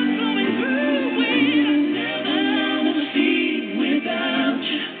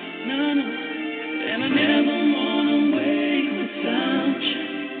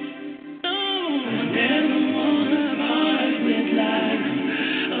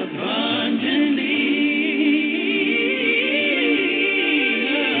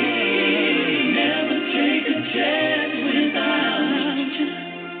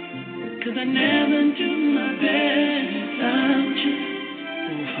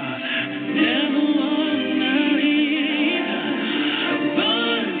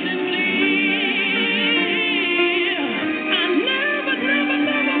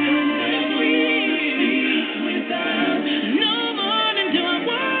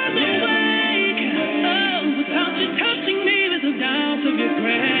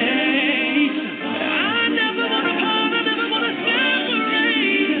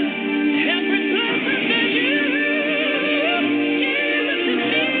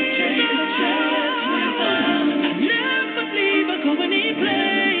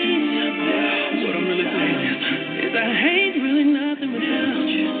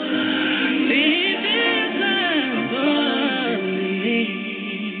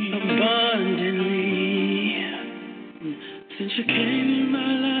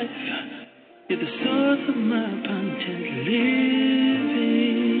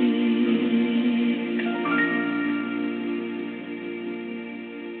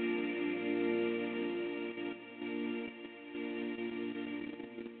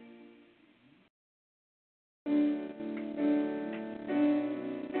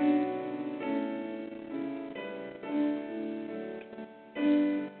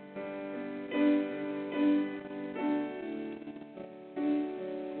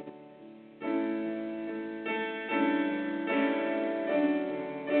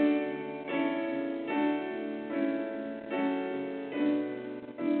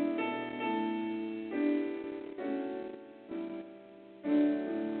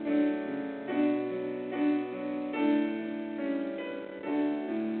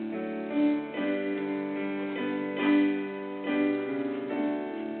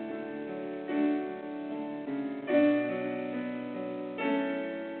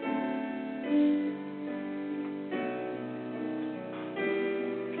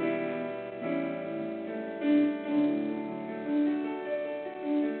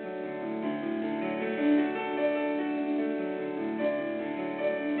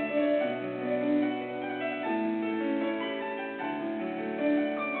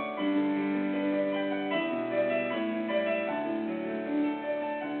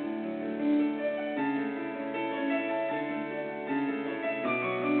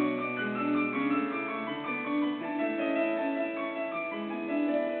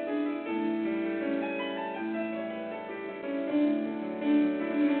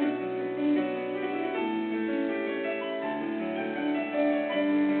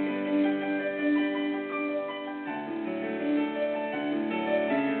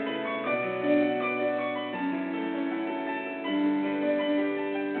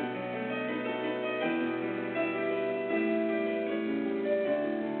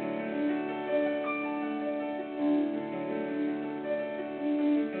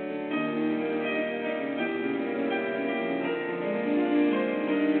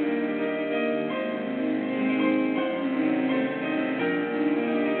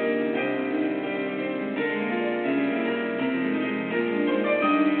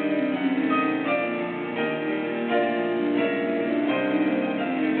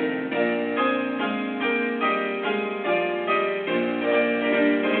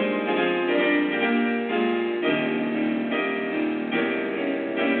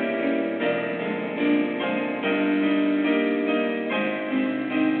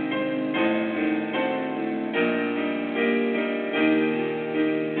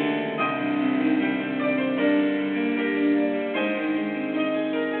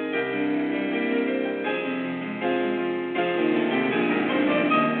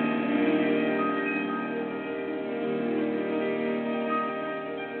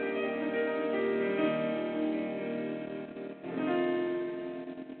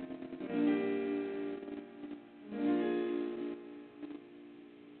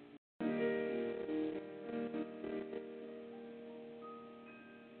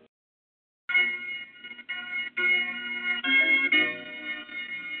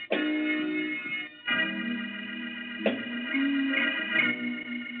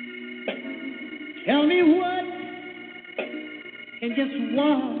Tell me what can just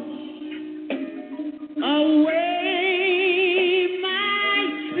wash away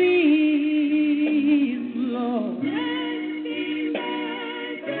my sins, Lord.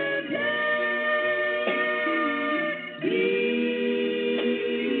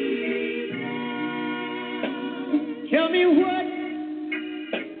 Tell me what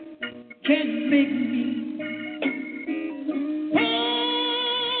can make me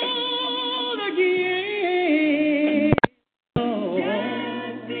whole again. Oh,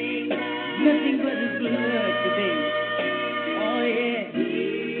 nothing but His blood today. Oh yeah,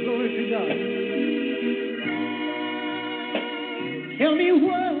 glory to God. Tell me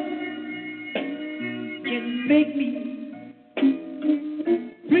what can make me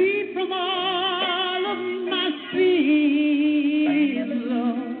free from all of my sins,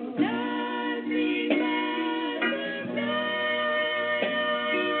 Lord.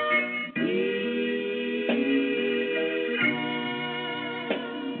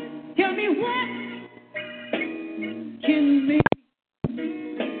 Tell me what can make me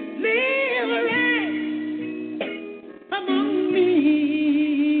live right among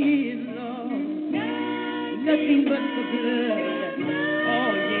men, Lord. Nothing but the blood,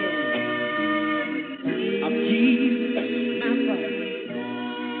 oh yeah, of Jesus, my Father.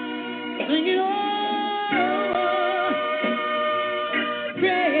 Sing it all,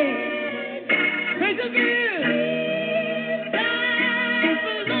 praise, praise the good.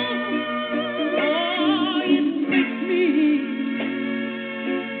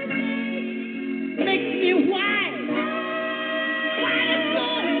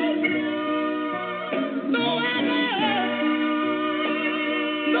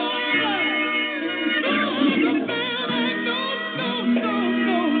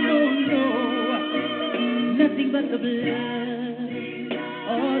 Nothing but the blood,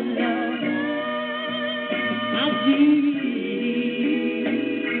 oh Lord, of Jesus.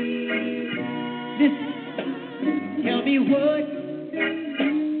 Listen, tell me what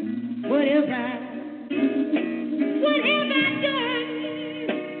have I done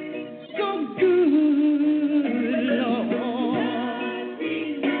so good, Lord?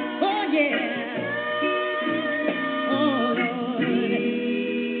 Oh yeah, oh Lord.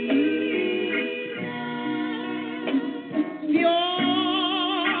 See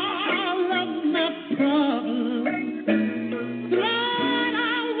all of my problems thrown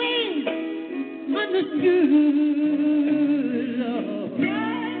away understood, Lord.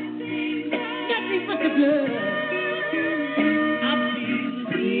 Nothing but the blood of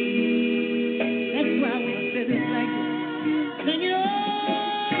Jesus. That's why I want to say this like this. Sing it all.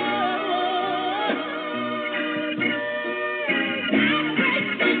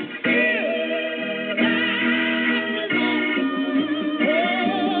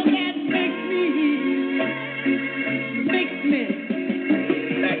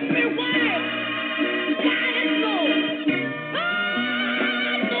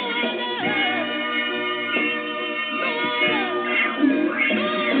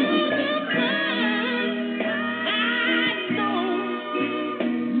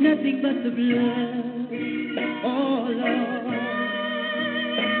 Nothing but the blood, oh Lord,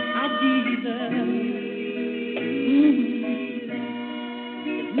 of Jesus.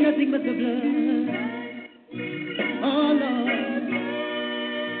 Nothing but the blood, oh Lord,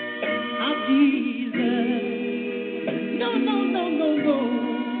 of Jesus. No, no, no, no, no.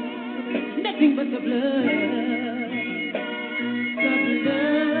 Nothing but the blood, the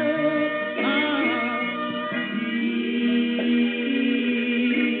blood.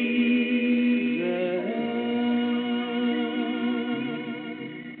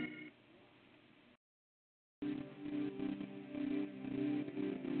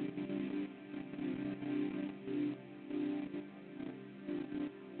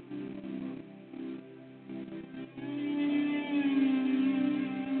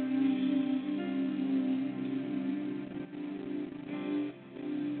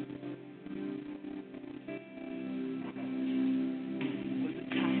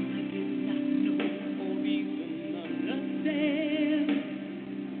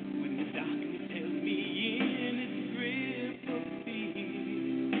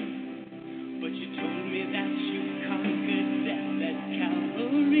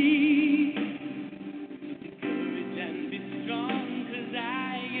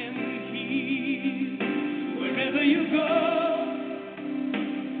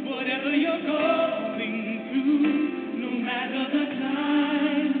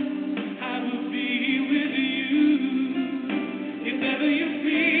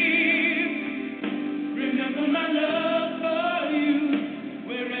 Remember my love for you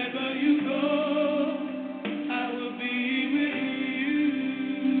wherever you go.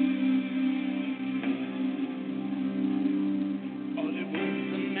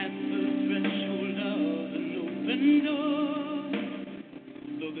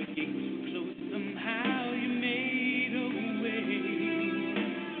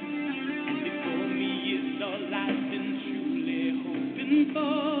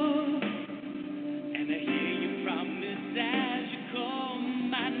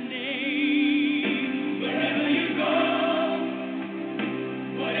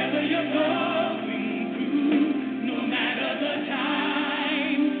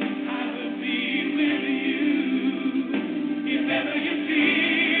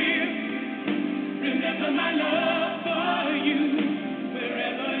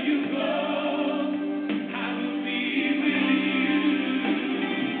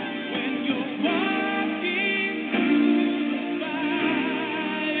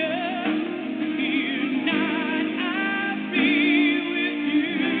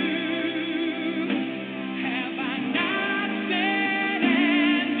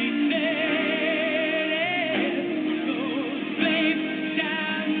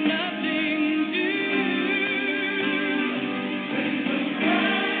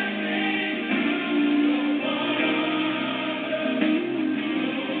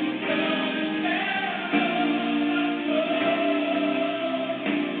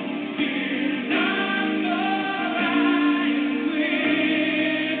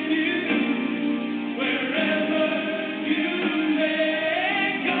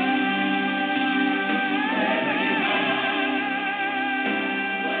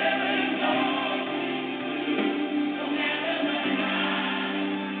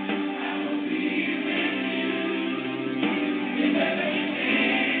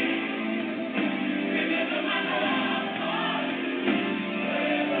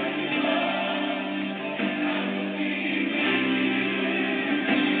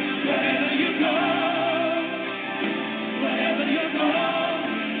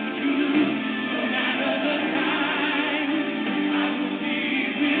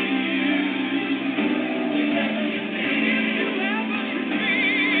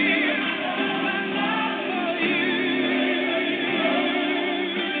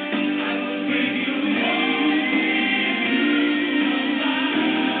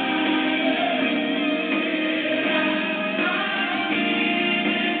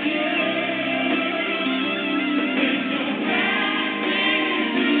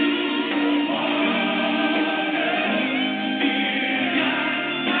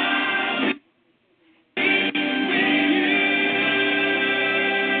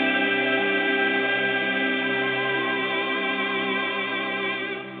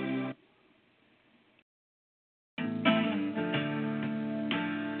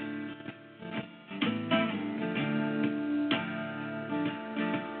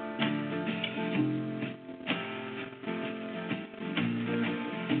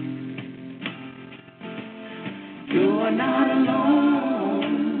 You're not alone.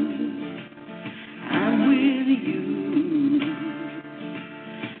 I'm with you.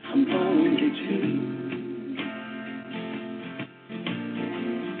 I'm lonely too.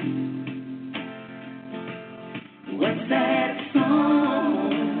 What's that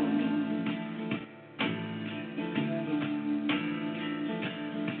song?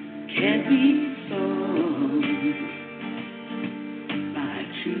 Can't be sung by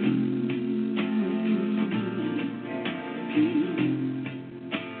two.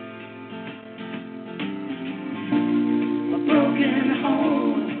 A broken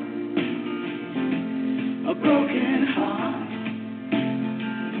home, a broken heart,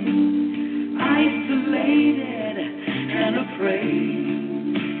 isolated and afraid.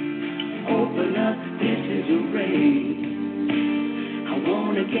 Open up, this is a raid. I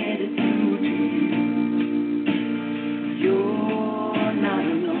wanna get it through to you. You're not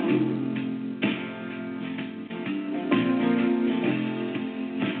alone.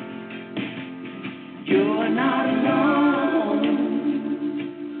 You're not alone.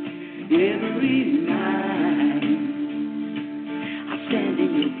 Every night I stand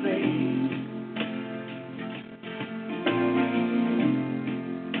in your place.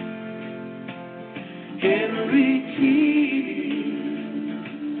 Every tear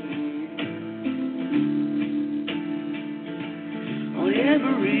on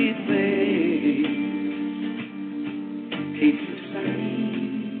every face takes the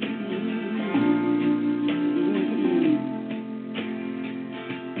same.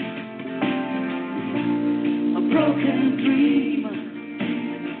 A broken dream,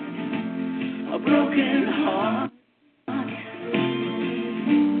 a broken heart,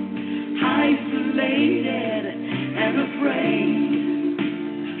 isolated and afraid.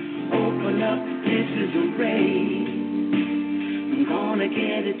 Open up, this is a raid. I'm gonna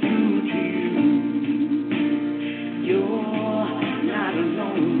get it through to you. You're not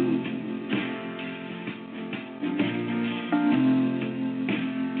alone.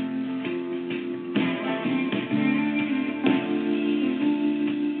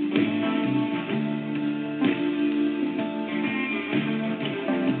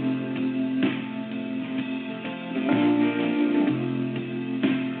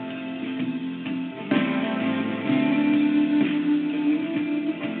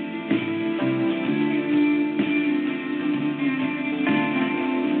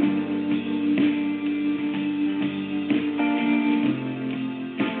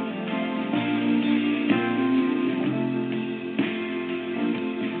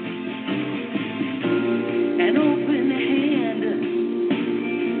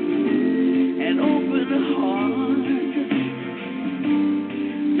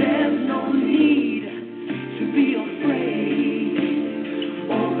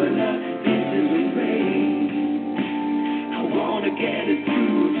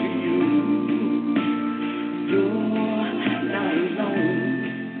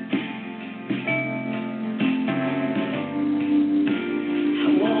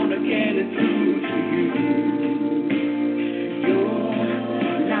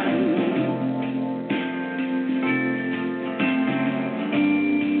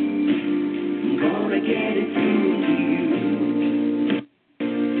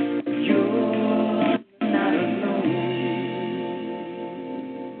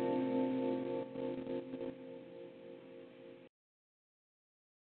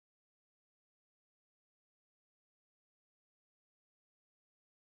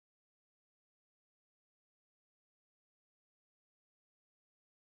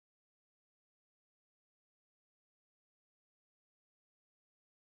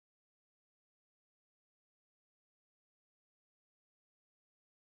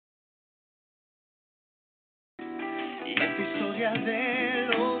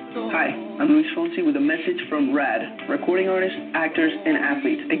 Hi, I'm Luis Fonsi with a message from RAD, recording artists, actors, and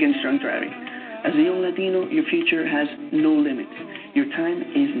athletes against drunk driving. As a young Latino, your future has no limits. Your time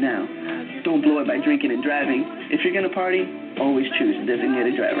is now. Don't blow it by drinking and driving. If you're going to party, always choose a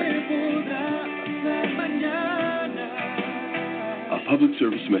designated driver. A public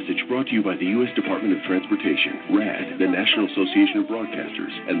service message brought to you by the U.S. Department of Transportation, RAD, the National Association of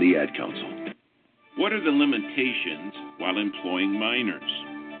Broadcasters, and the Ad Council. What are the limitations while employing minors?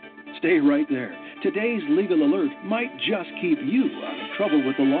 Stay right there. Today's legal alert might just keep you out of trouble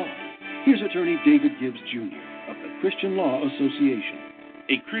with the law. Here's attorney David Gibbs, Jr. of the Christian Law Association.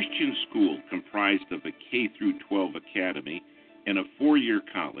 A Christian school comprised of a K-12 academy and a 4-year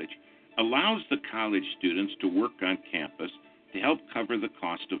college allows the college students to work on campus to help cover the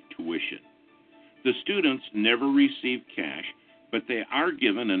cost of tuition. The students never receive cash, but they are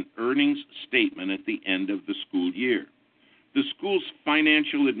given an earnings statement at the end of the school year. The school's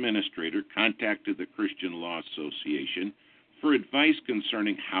financial administrator contacted the Christian Law Association for advice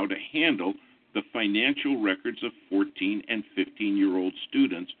concerning how to handle the financial records of 14 and 15-year-old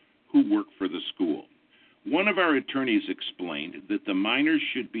students who work for the school. One of our attorneys explained that the minors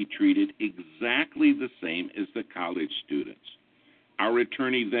should be treated exactly the same as the college students. Our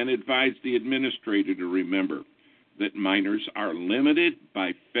attorney then advised the administrator to remember that minors are limited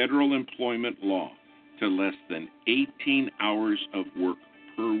by federal employment law to less than 18 hours of work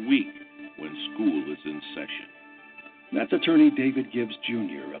per week when school is in session. That's attorney David Gibbs,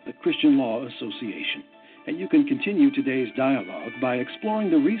 Jr. of the Christian Law Association. And you can continue today's dialogue by exploring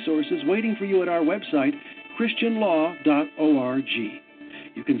the resources waiting for you at our website, christianlaw.org.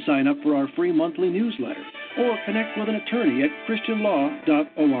 You can sign up for our free monthly newsletter or connect with an attorney at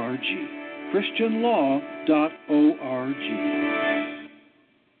christianlaw.org. christianlaw.org.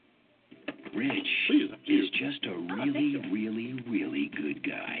 Rich is just a really good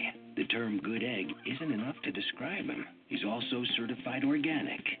guy. The term good egg isn't enough to describe him. He's also certified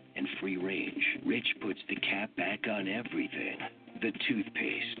organic and free range. Rich puts the cap back on everything. The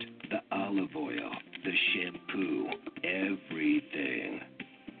toothpaste, the olive oil, the shampoo, everything.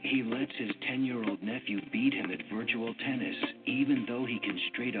 He lets his 10-year-old nephew beat him at virtual tennis, even though he can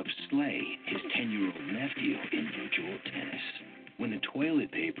straight up slay his 10-year-old nephew in virtual tennis. When the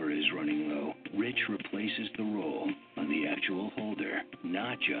toilet paper is running low, Rich replaces the roll on the actual holder,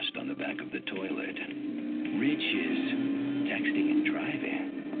 not just on the back of the toilet. Rich is texting and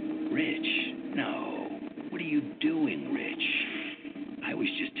driving. Rich, no. What are you doing, Rich? I was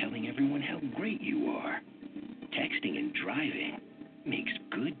just telling everyone how great you are. Texting and driving makes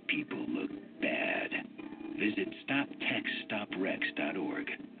good people look bad. Visit StopTextStopWrecks.org,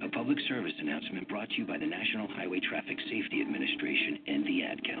 a public service announcement brought to you by the National Highway Traffic Safety Administration and the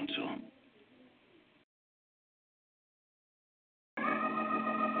Ad Council.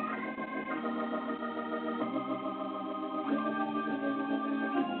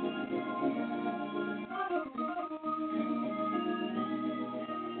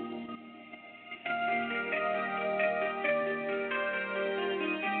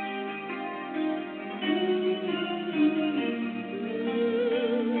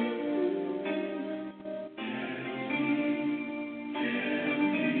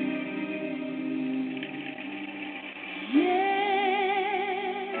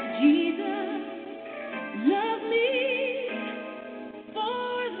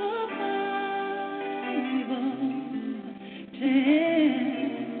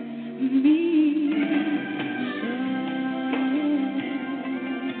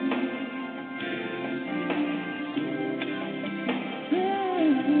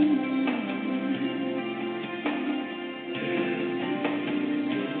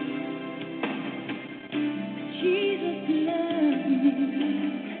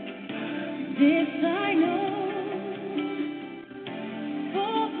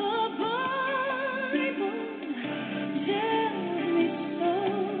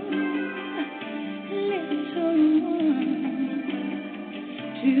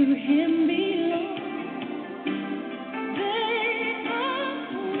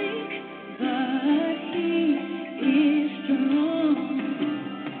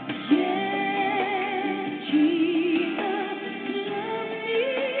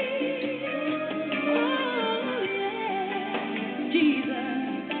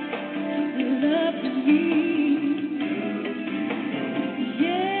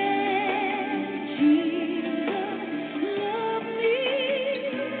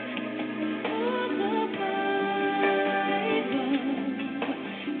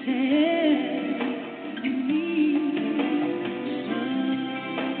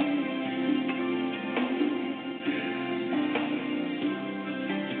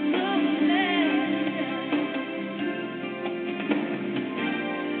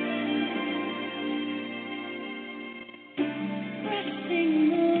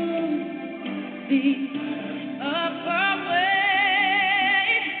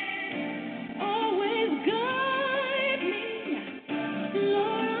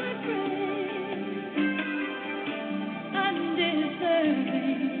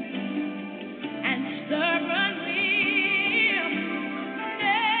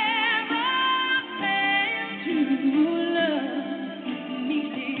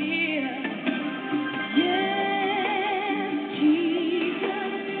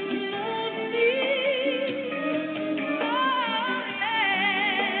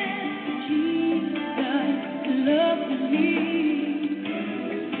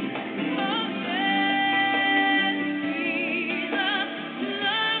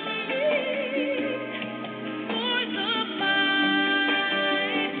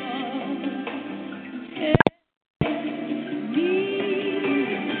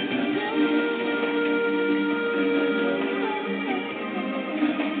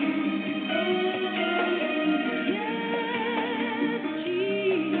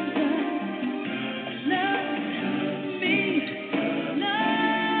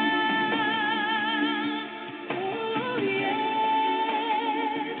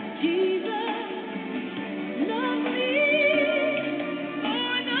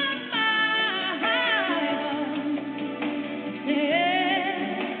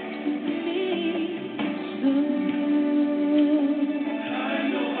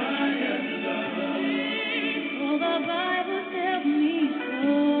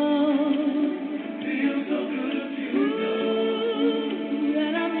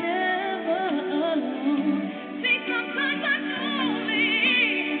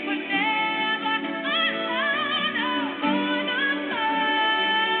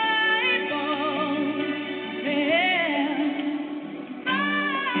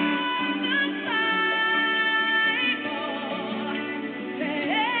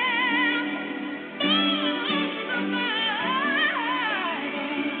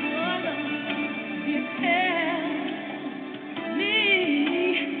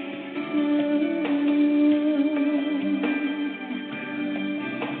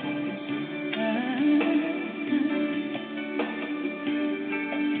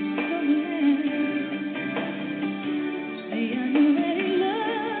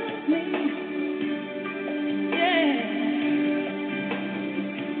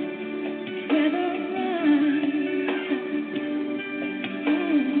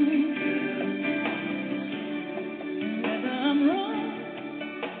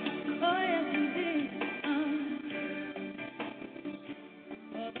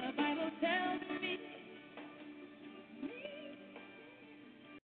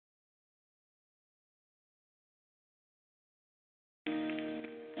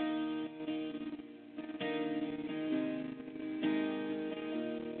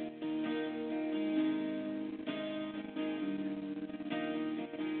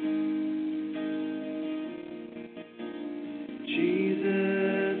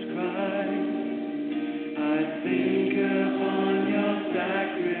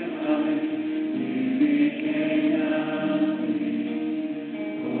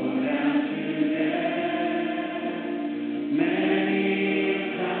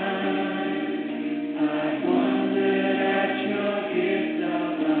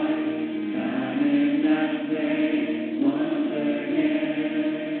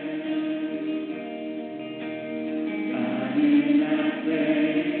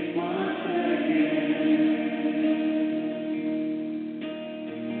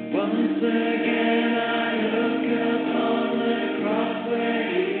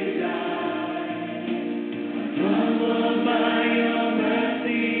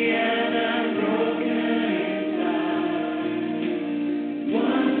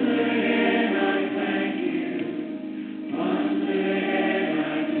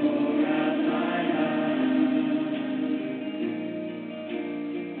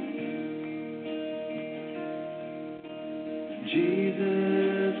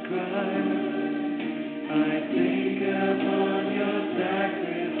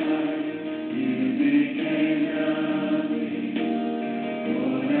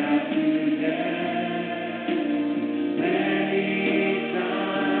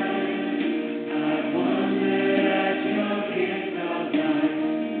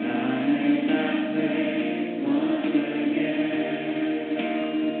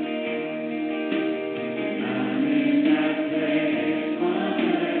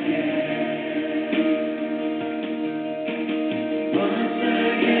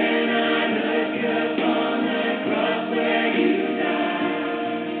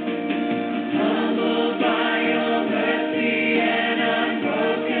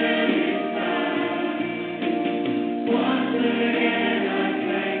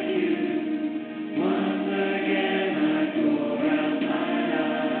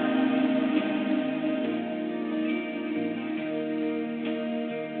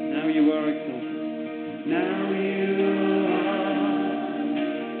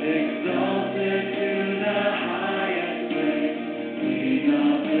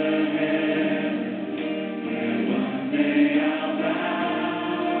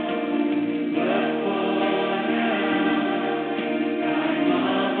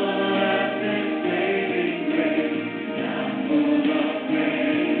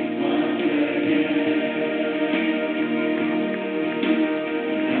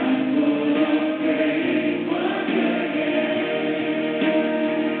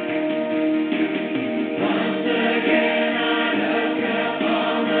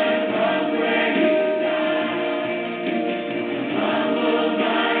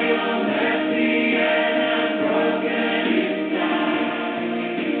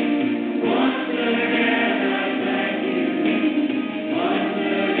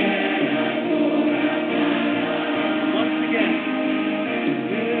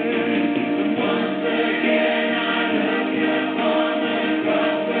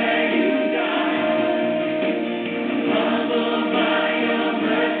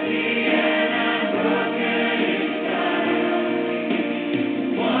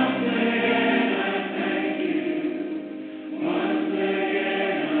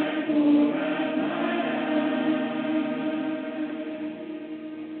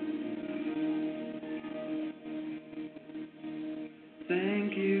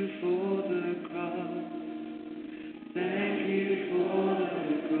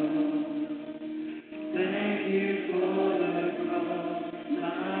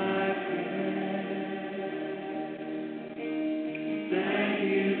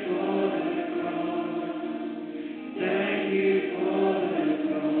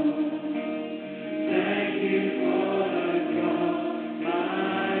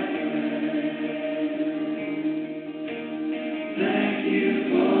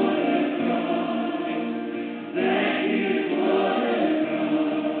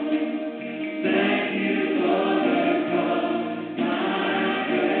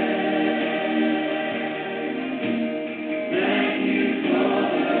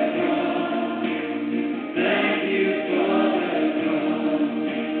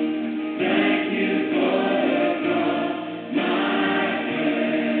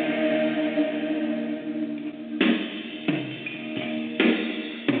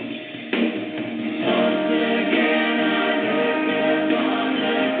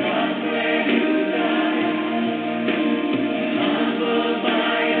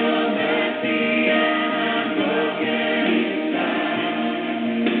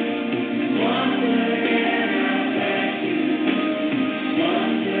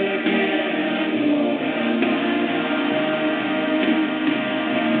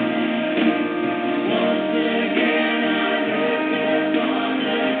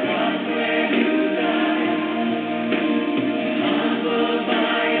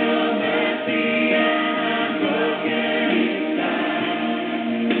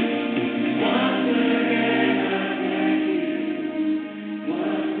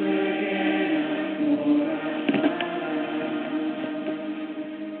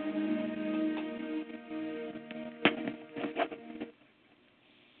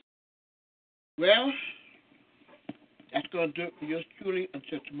 Well, that's going to do it for yours truly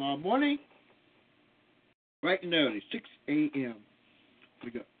until tomorrow morning, bright and early, 6 a.m. We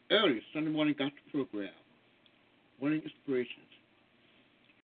got early Sunday morning gospel program, Morning Inspirations.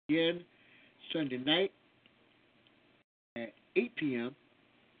 Again, Sunday night at 8 p.m.,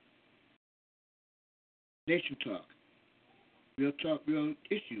 Nation Talk. Real talk, real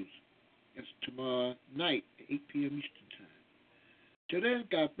issues. That's tomorrow night at 8 p.m. Eastern Time. Till then,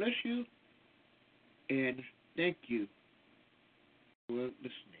 God bless you, and thank you for listening.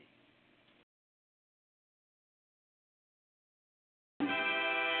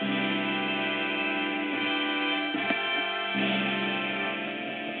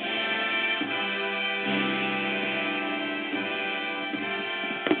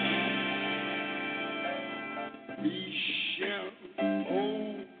 We shall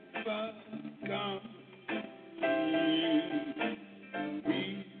overcome.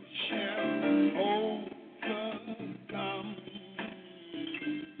 We shall overcome.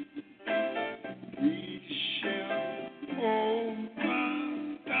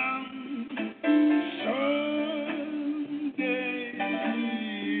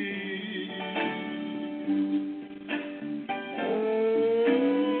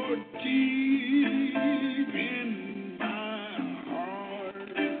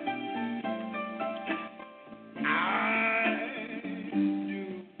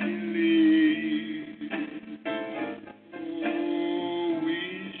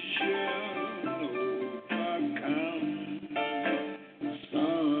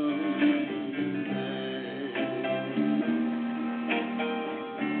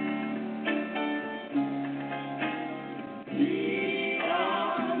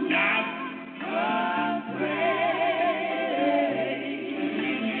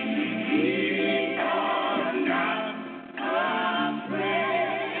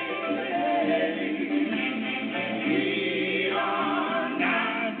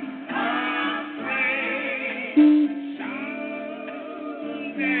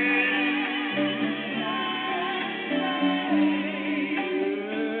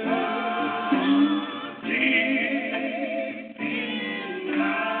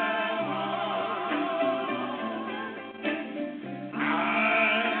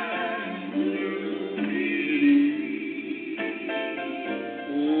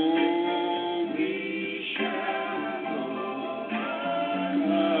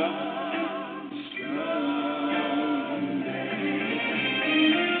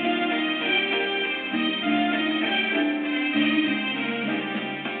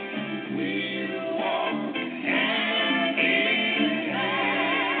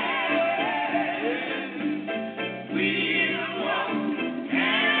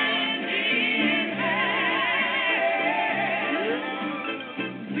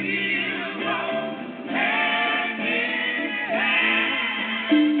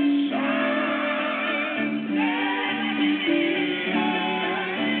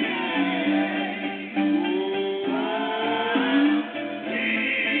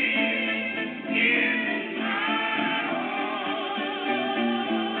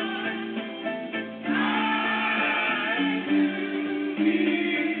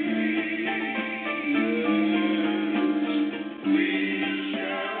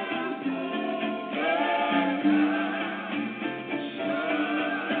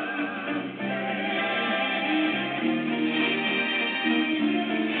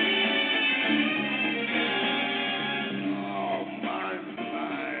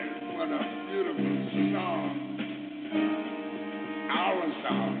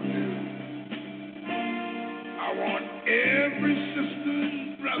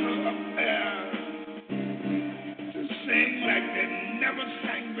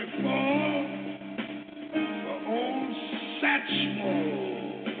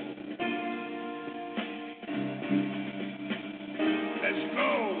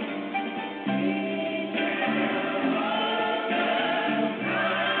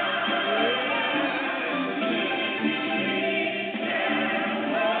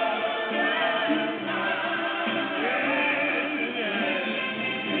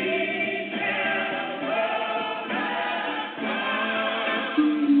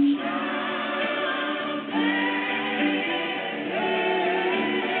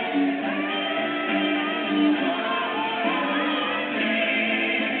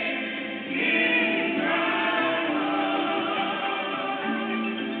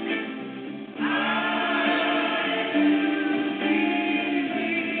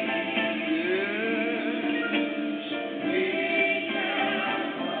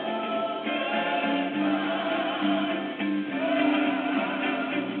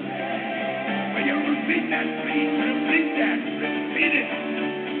 Repeat that. Repeat it.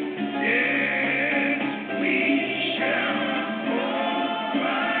 Yes, we shall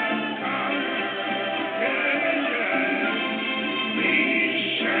overcome. Yes, we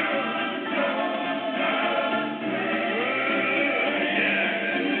shall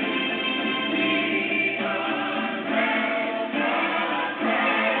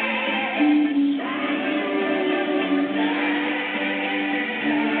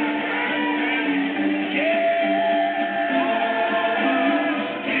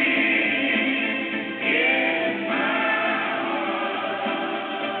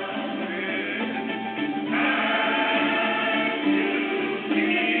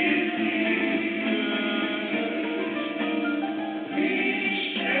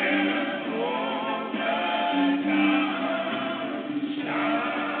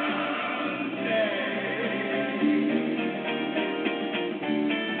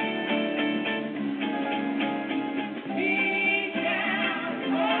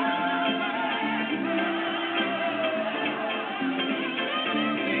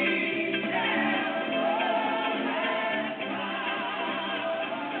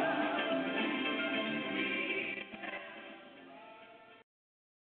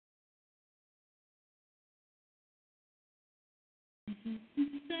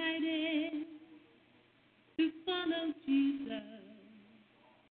decided to follow Jesus.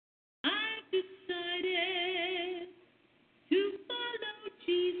 I've decided to follow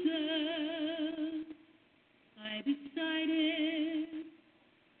Jesus. I decided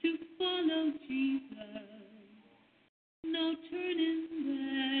to follow Jesus. No turning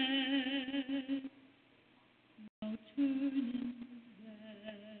back. No turning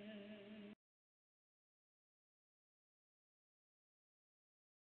back.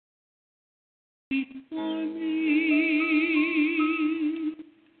 Before me,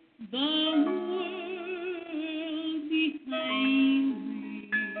 the world behind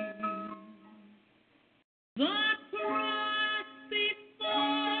me, the cross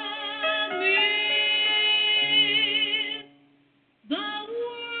before me, the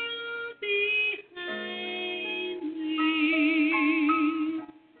world behind me,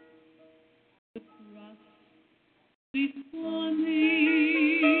 the cross before me.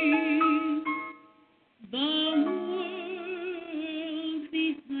 The world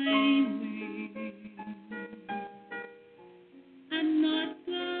behind me. I'm not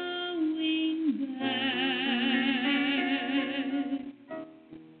going back.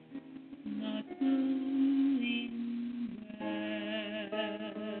 Not going back.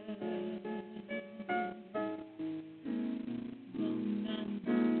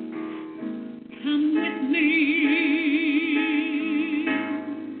 Come with me.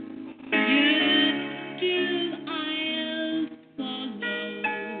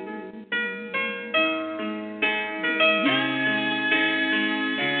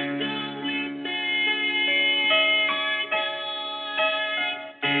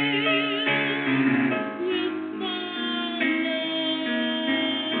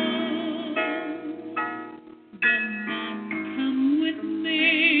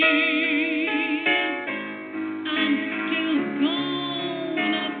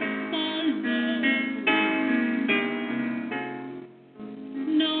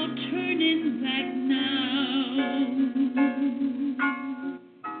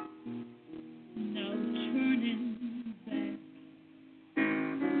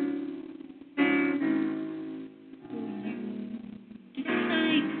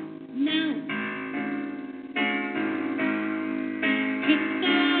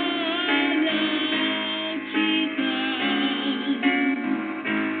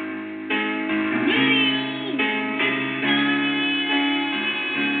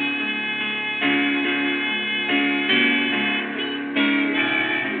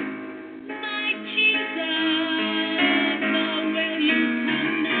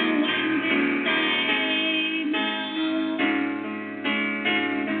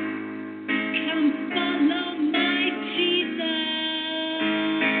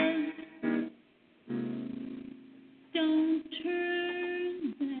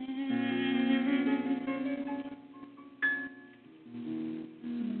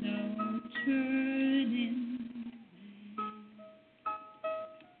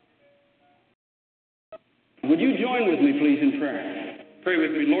 Would you join with me, please, in prayer? Pray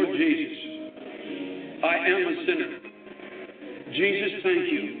with me. Lord Jesus, I am a sinner. Jesus, thank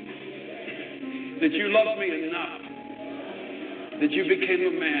you that you loved me enough, that you became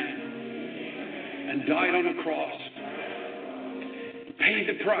a man and died on a cross, paid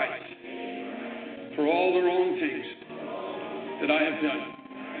the price for all the wrong things that I have done.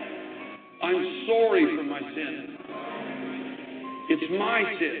 I'm sorry for my sin. It's my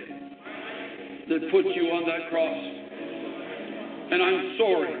sin that put you on that cross. And I'm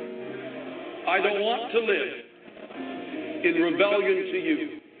sorry. I don't want to live in rebellion to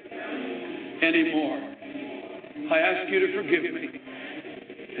you anymore. I ask you to forgive me.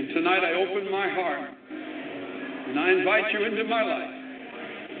 And tonight I open my heart and I invite you into my life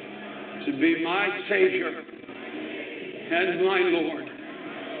to be my Savior and my Lord.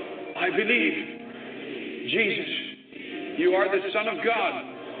 I believe, Jesus, you are the Son of God.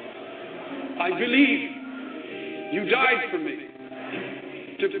 I believe you died for me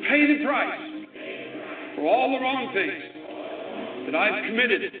to pay the price for all the wrong things that I've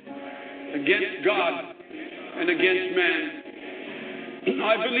committed against God and against man.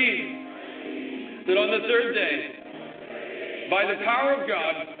 I believe that on the third day, by the power of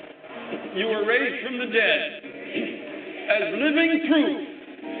God, you were raised from the dead as living proof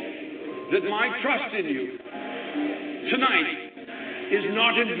that my trust in you tonight is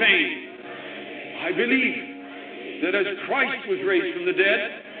not in vain. I believe that as Christ was raised from the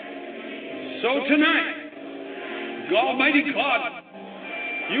dead, so tonight, Almighty God,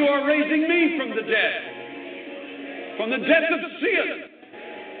 you are raising me from the dead, from the death of sin.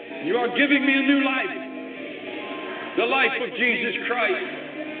 You are giving me a new life, the life of Jesus Christ.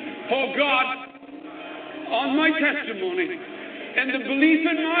 Oh God, on my testimony and the belief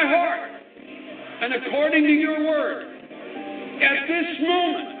in my heart, and according to your word, at this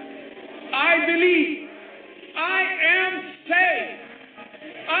moment, I believe I am saved.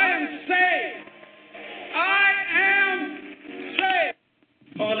 I am saved. I am saved.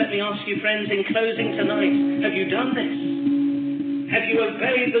 Oh, let me ask you, friends, in closing tonight, have you done this? Have you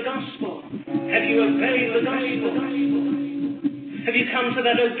obeyed the gospel? Have you obeyed the gospel? Have you come to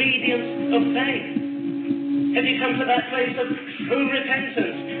that obedience of faith? Have you come to that place of true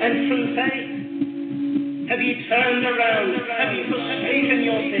repentance and true faith? Have you turned around? Have you forsaken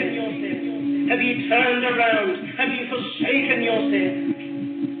your sin? Have you turned around? Have you forsaken your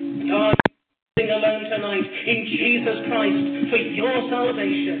sin? God, sing alone tonight in Jesus Christ for your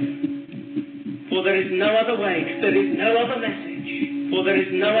salvation. For there is no other way, there is no other message. For there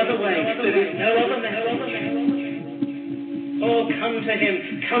is no other way, there is no other message. Oh, come to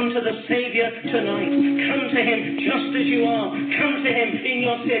him. Come to the Savior tonight. Come to him just as you are. Come to him in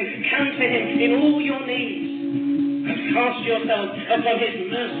your sin. Come to him in all your needs. And cast yourself upon his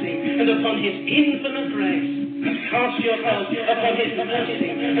mercy and upon his infinite grace. And cast yourself upon his mercy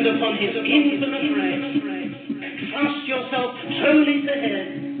and upon his infinite grace. Cast yourself wholly to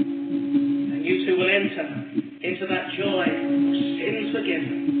him. And you too will enter into that joy of sins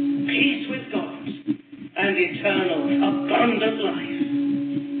forgiven, peace with God, and eternal, abundant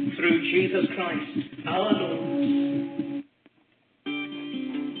life through Jesus Christ, our Lord.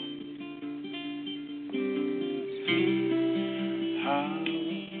 How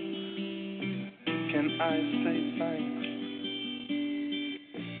can I say thanks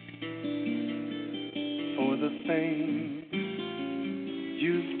for the things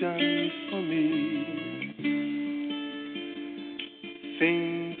you've done for me?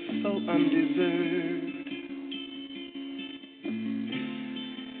 Things so undeserved,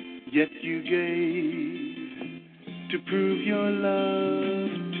 yet you gave to prove your love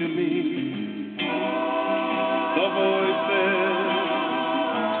to me. The voices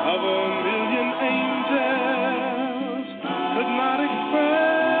of a million angels could not express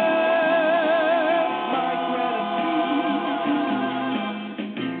my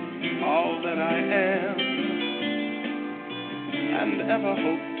gratitude. All that I am and ever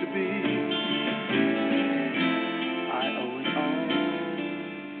hope to be, I owe it all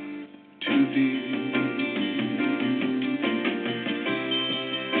to thee.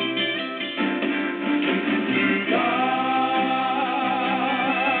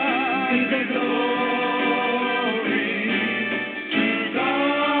 God be the glory. To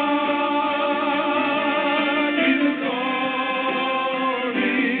God be the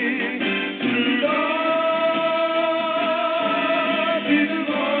glory. To God be the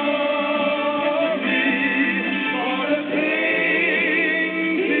glory for the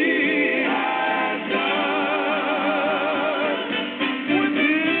things he has done. With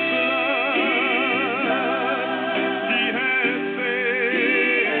his blood, he has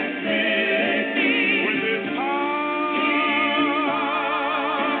saved me. With his heart,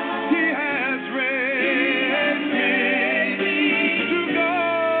 he has raised me. To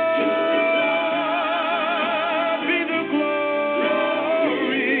God be the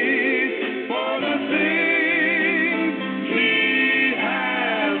glory for the things he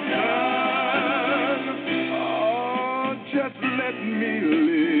has done. Oh, just let me